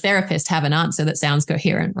 does the therapist have an answer that sounds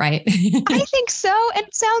coherent, right? I think so. And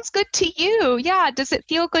it sounds good to you. Yeah. Does it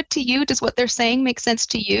feel good to you? Does what they're saying make sense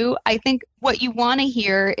to you? I think what you want to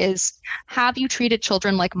hear is, have you treated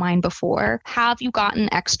children like mine before? Have you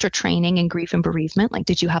gotten extra training in grief and bereavement? Like,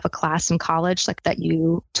 did you have a class in college like that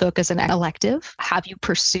you took as an elective? Have you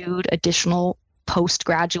pursued additional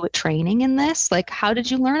postgraduate training in this? Like, how did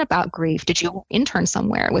you learn about grief? Did you intern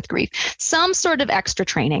somewhere with grief? Some sort of extra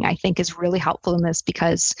training, I think, is really helpful in this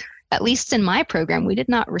because at least in my program, we did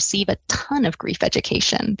not receive a ton of grief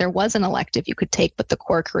education. There was an elective you could take, but the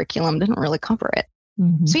core curriculum didn't really cover it.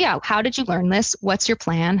 So yeah, how did you learn this? What's your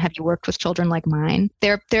plan? Have you worked with children like mine?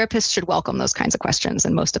 Therapists should welcome those kinds of questions,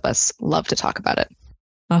 and most of us love to talk about it.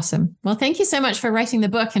 Awesome. Well, thank you so much for writing the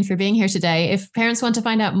book and for being here today. If parents want to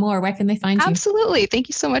find out more, where can they find you? Absolutely. Thank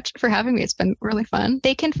you so much for having me. It's been really fun.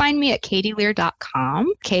 They can find me at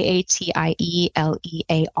katielear.com, KATIELEAR.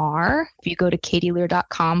 If you go to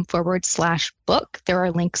katielear.com/book, there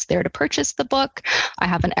are links there to purchase the book. I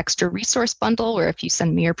have an extra resource bundle where if you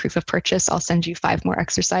send me your proof of purchase, I'll send you 5 more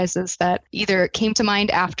exercises that either came to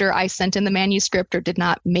mind after I sent in the manuscript or did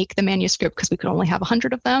not make the manuscript because we could only have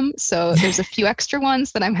 100 of them. So there's a few extra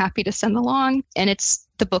ones that I'm happy to send along. And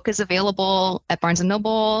the book is available at Barnes &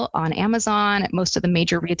 Noble, on Amazon, at most of the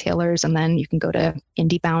major retailers. And then you can go to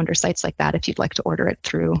IndieBound or sites like that if you'd like to order it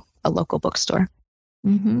through a local bookstore.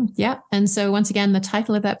 Yeah. And so once again, the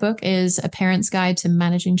title of that book is A Parent's Guide to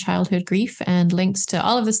Managing Childhood Grief, and links to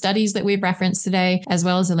all of the studies that we've referenced today, as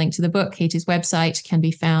well as a link to the book. Katie's website can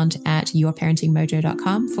be found at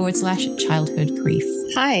yourparentingmojo.com/childhood grief.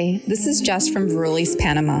 Hi, this is Jess from rural East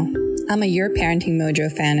Panama. I'm a Your Parenting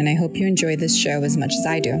Mojo fan, and I hope you enjoy this show as much as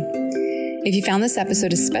I do. If you found this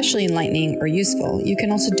episode especially enlightening or useful, you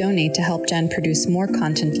can also donate to help Jen produce more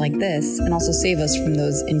content like this and also save us from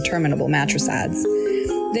those interminable mattress ads.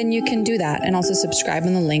 Then you can do that and also subscribe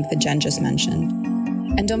on the link that Jen just mentioned.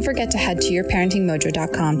 And don't forget to head to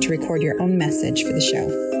yourparentingmojo.com to record your own message for the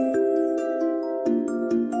show.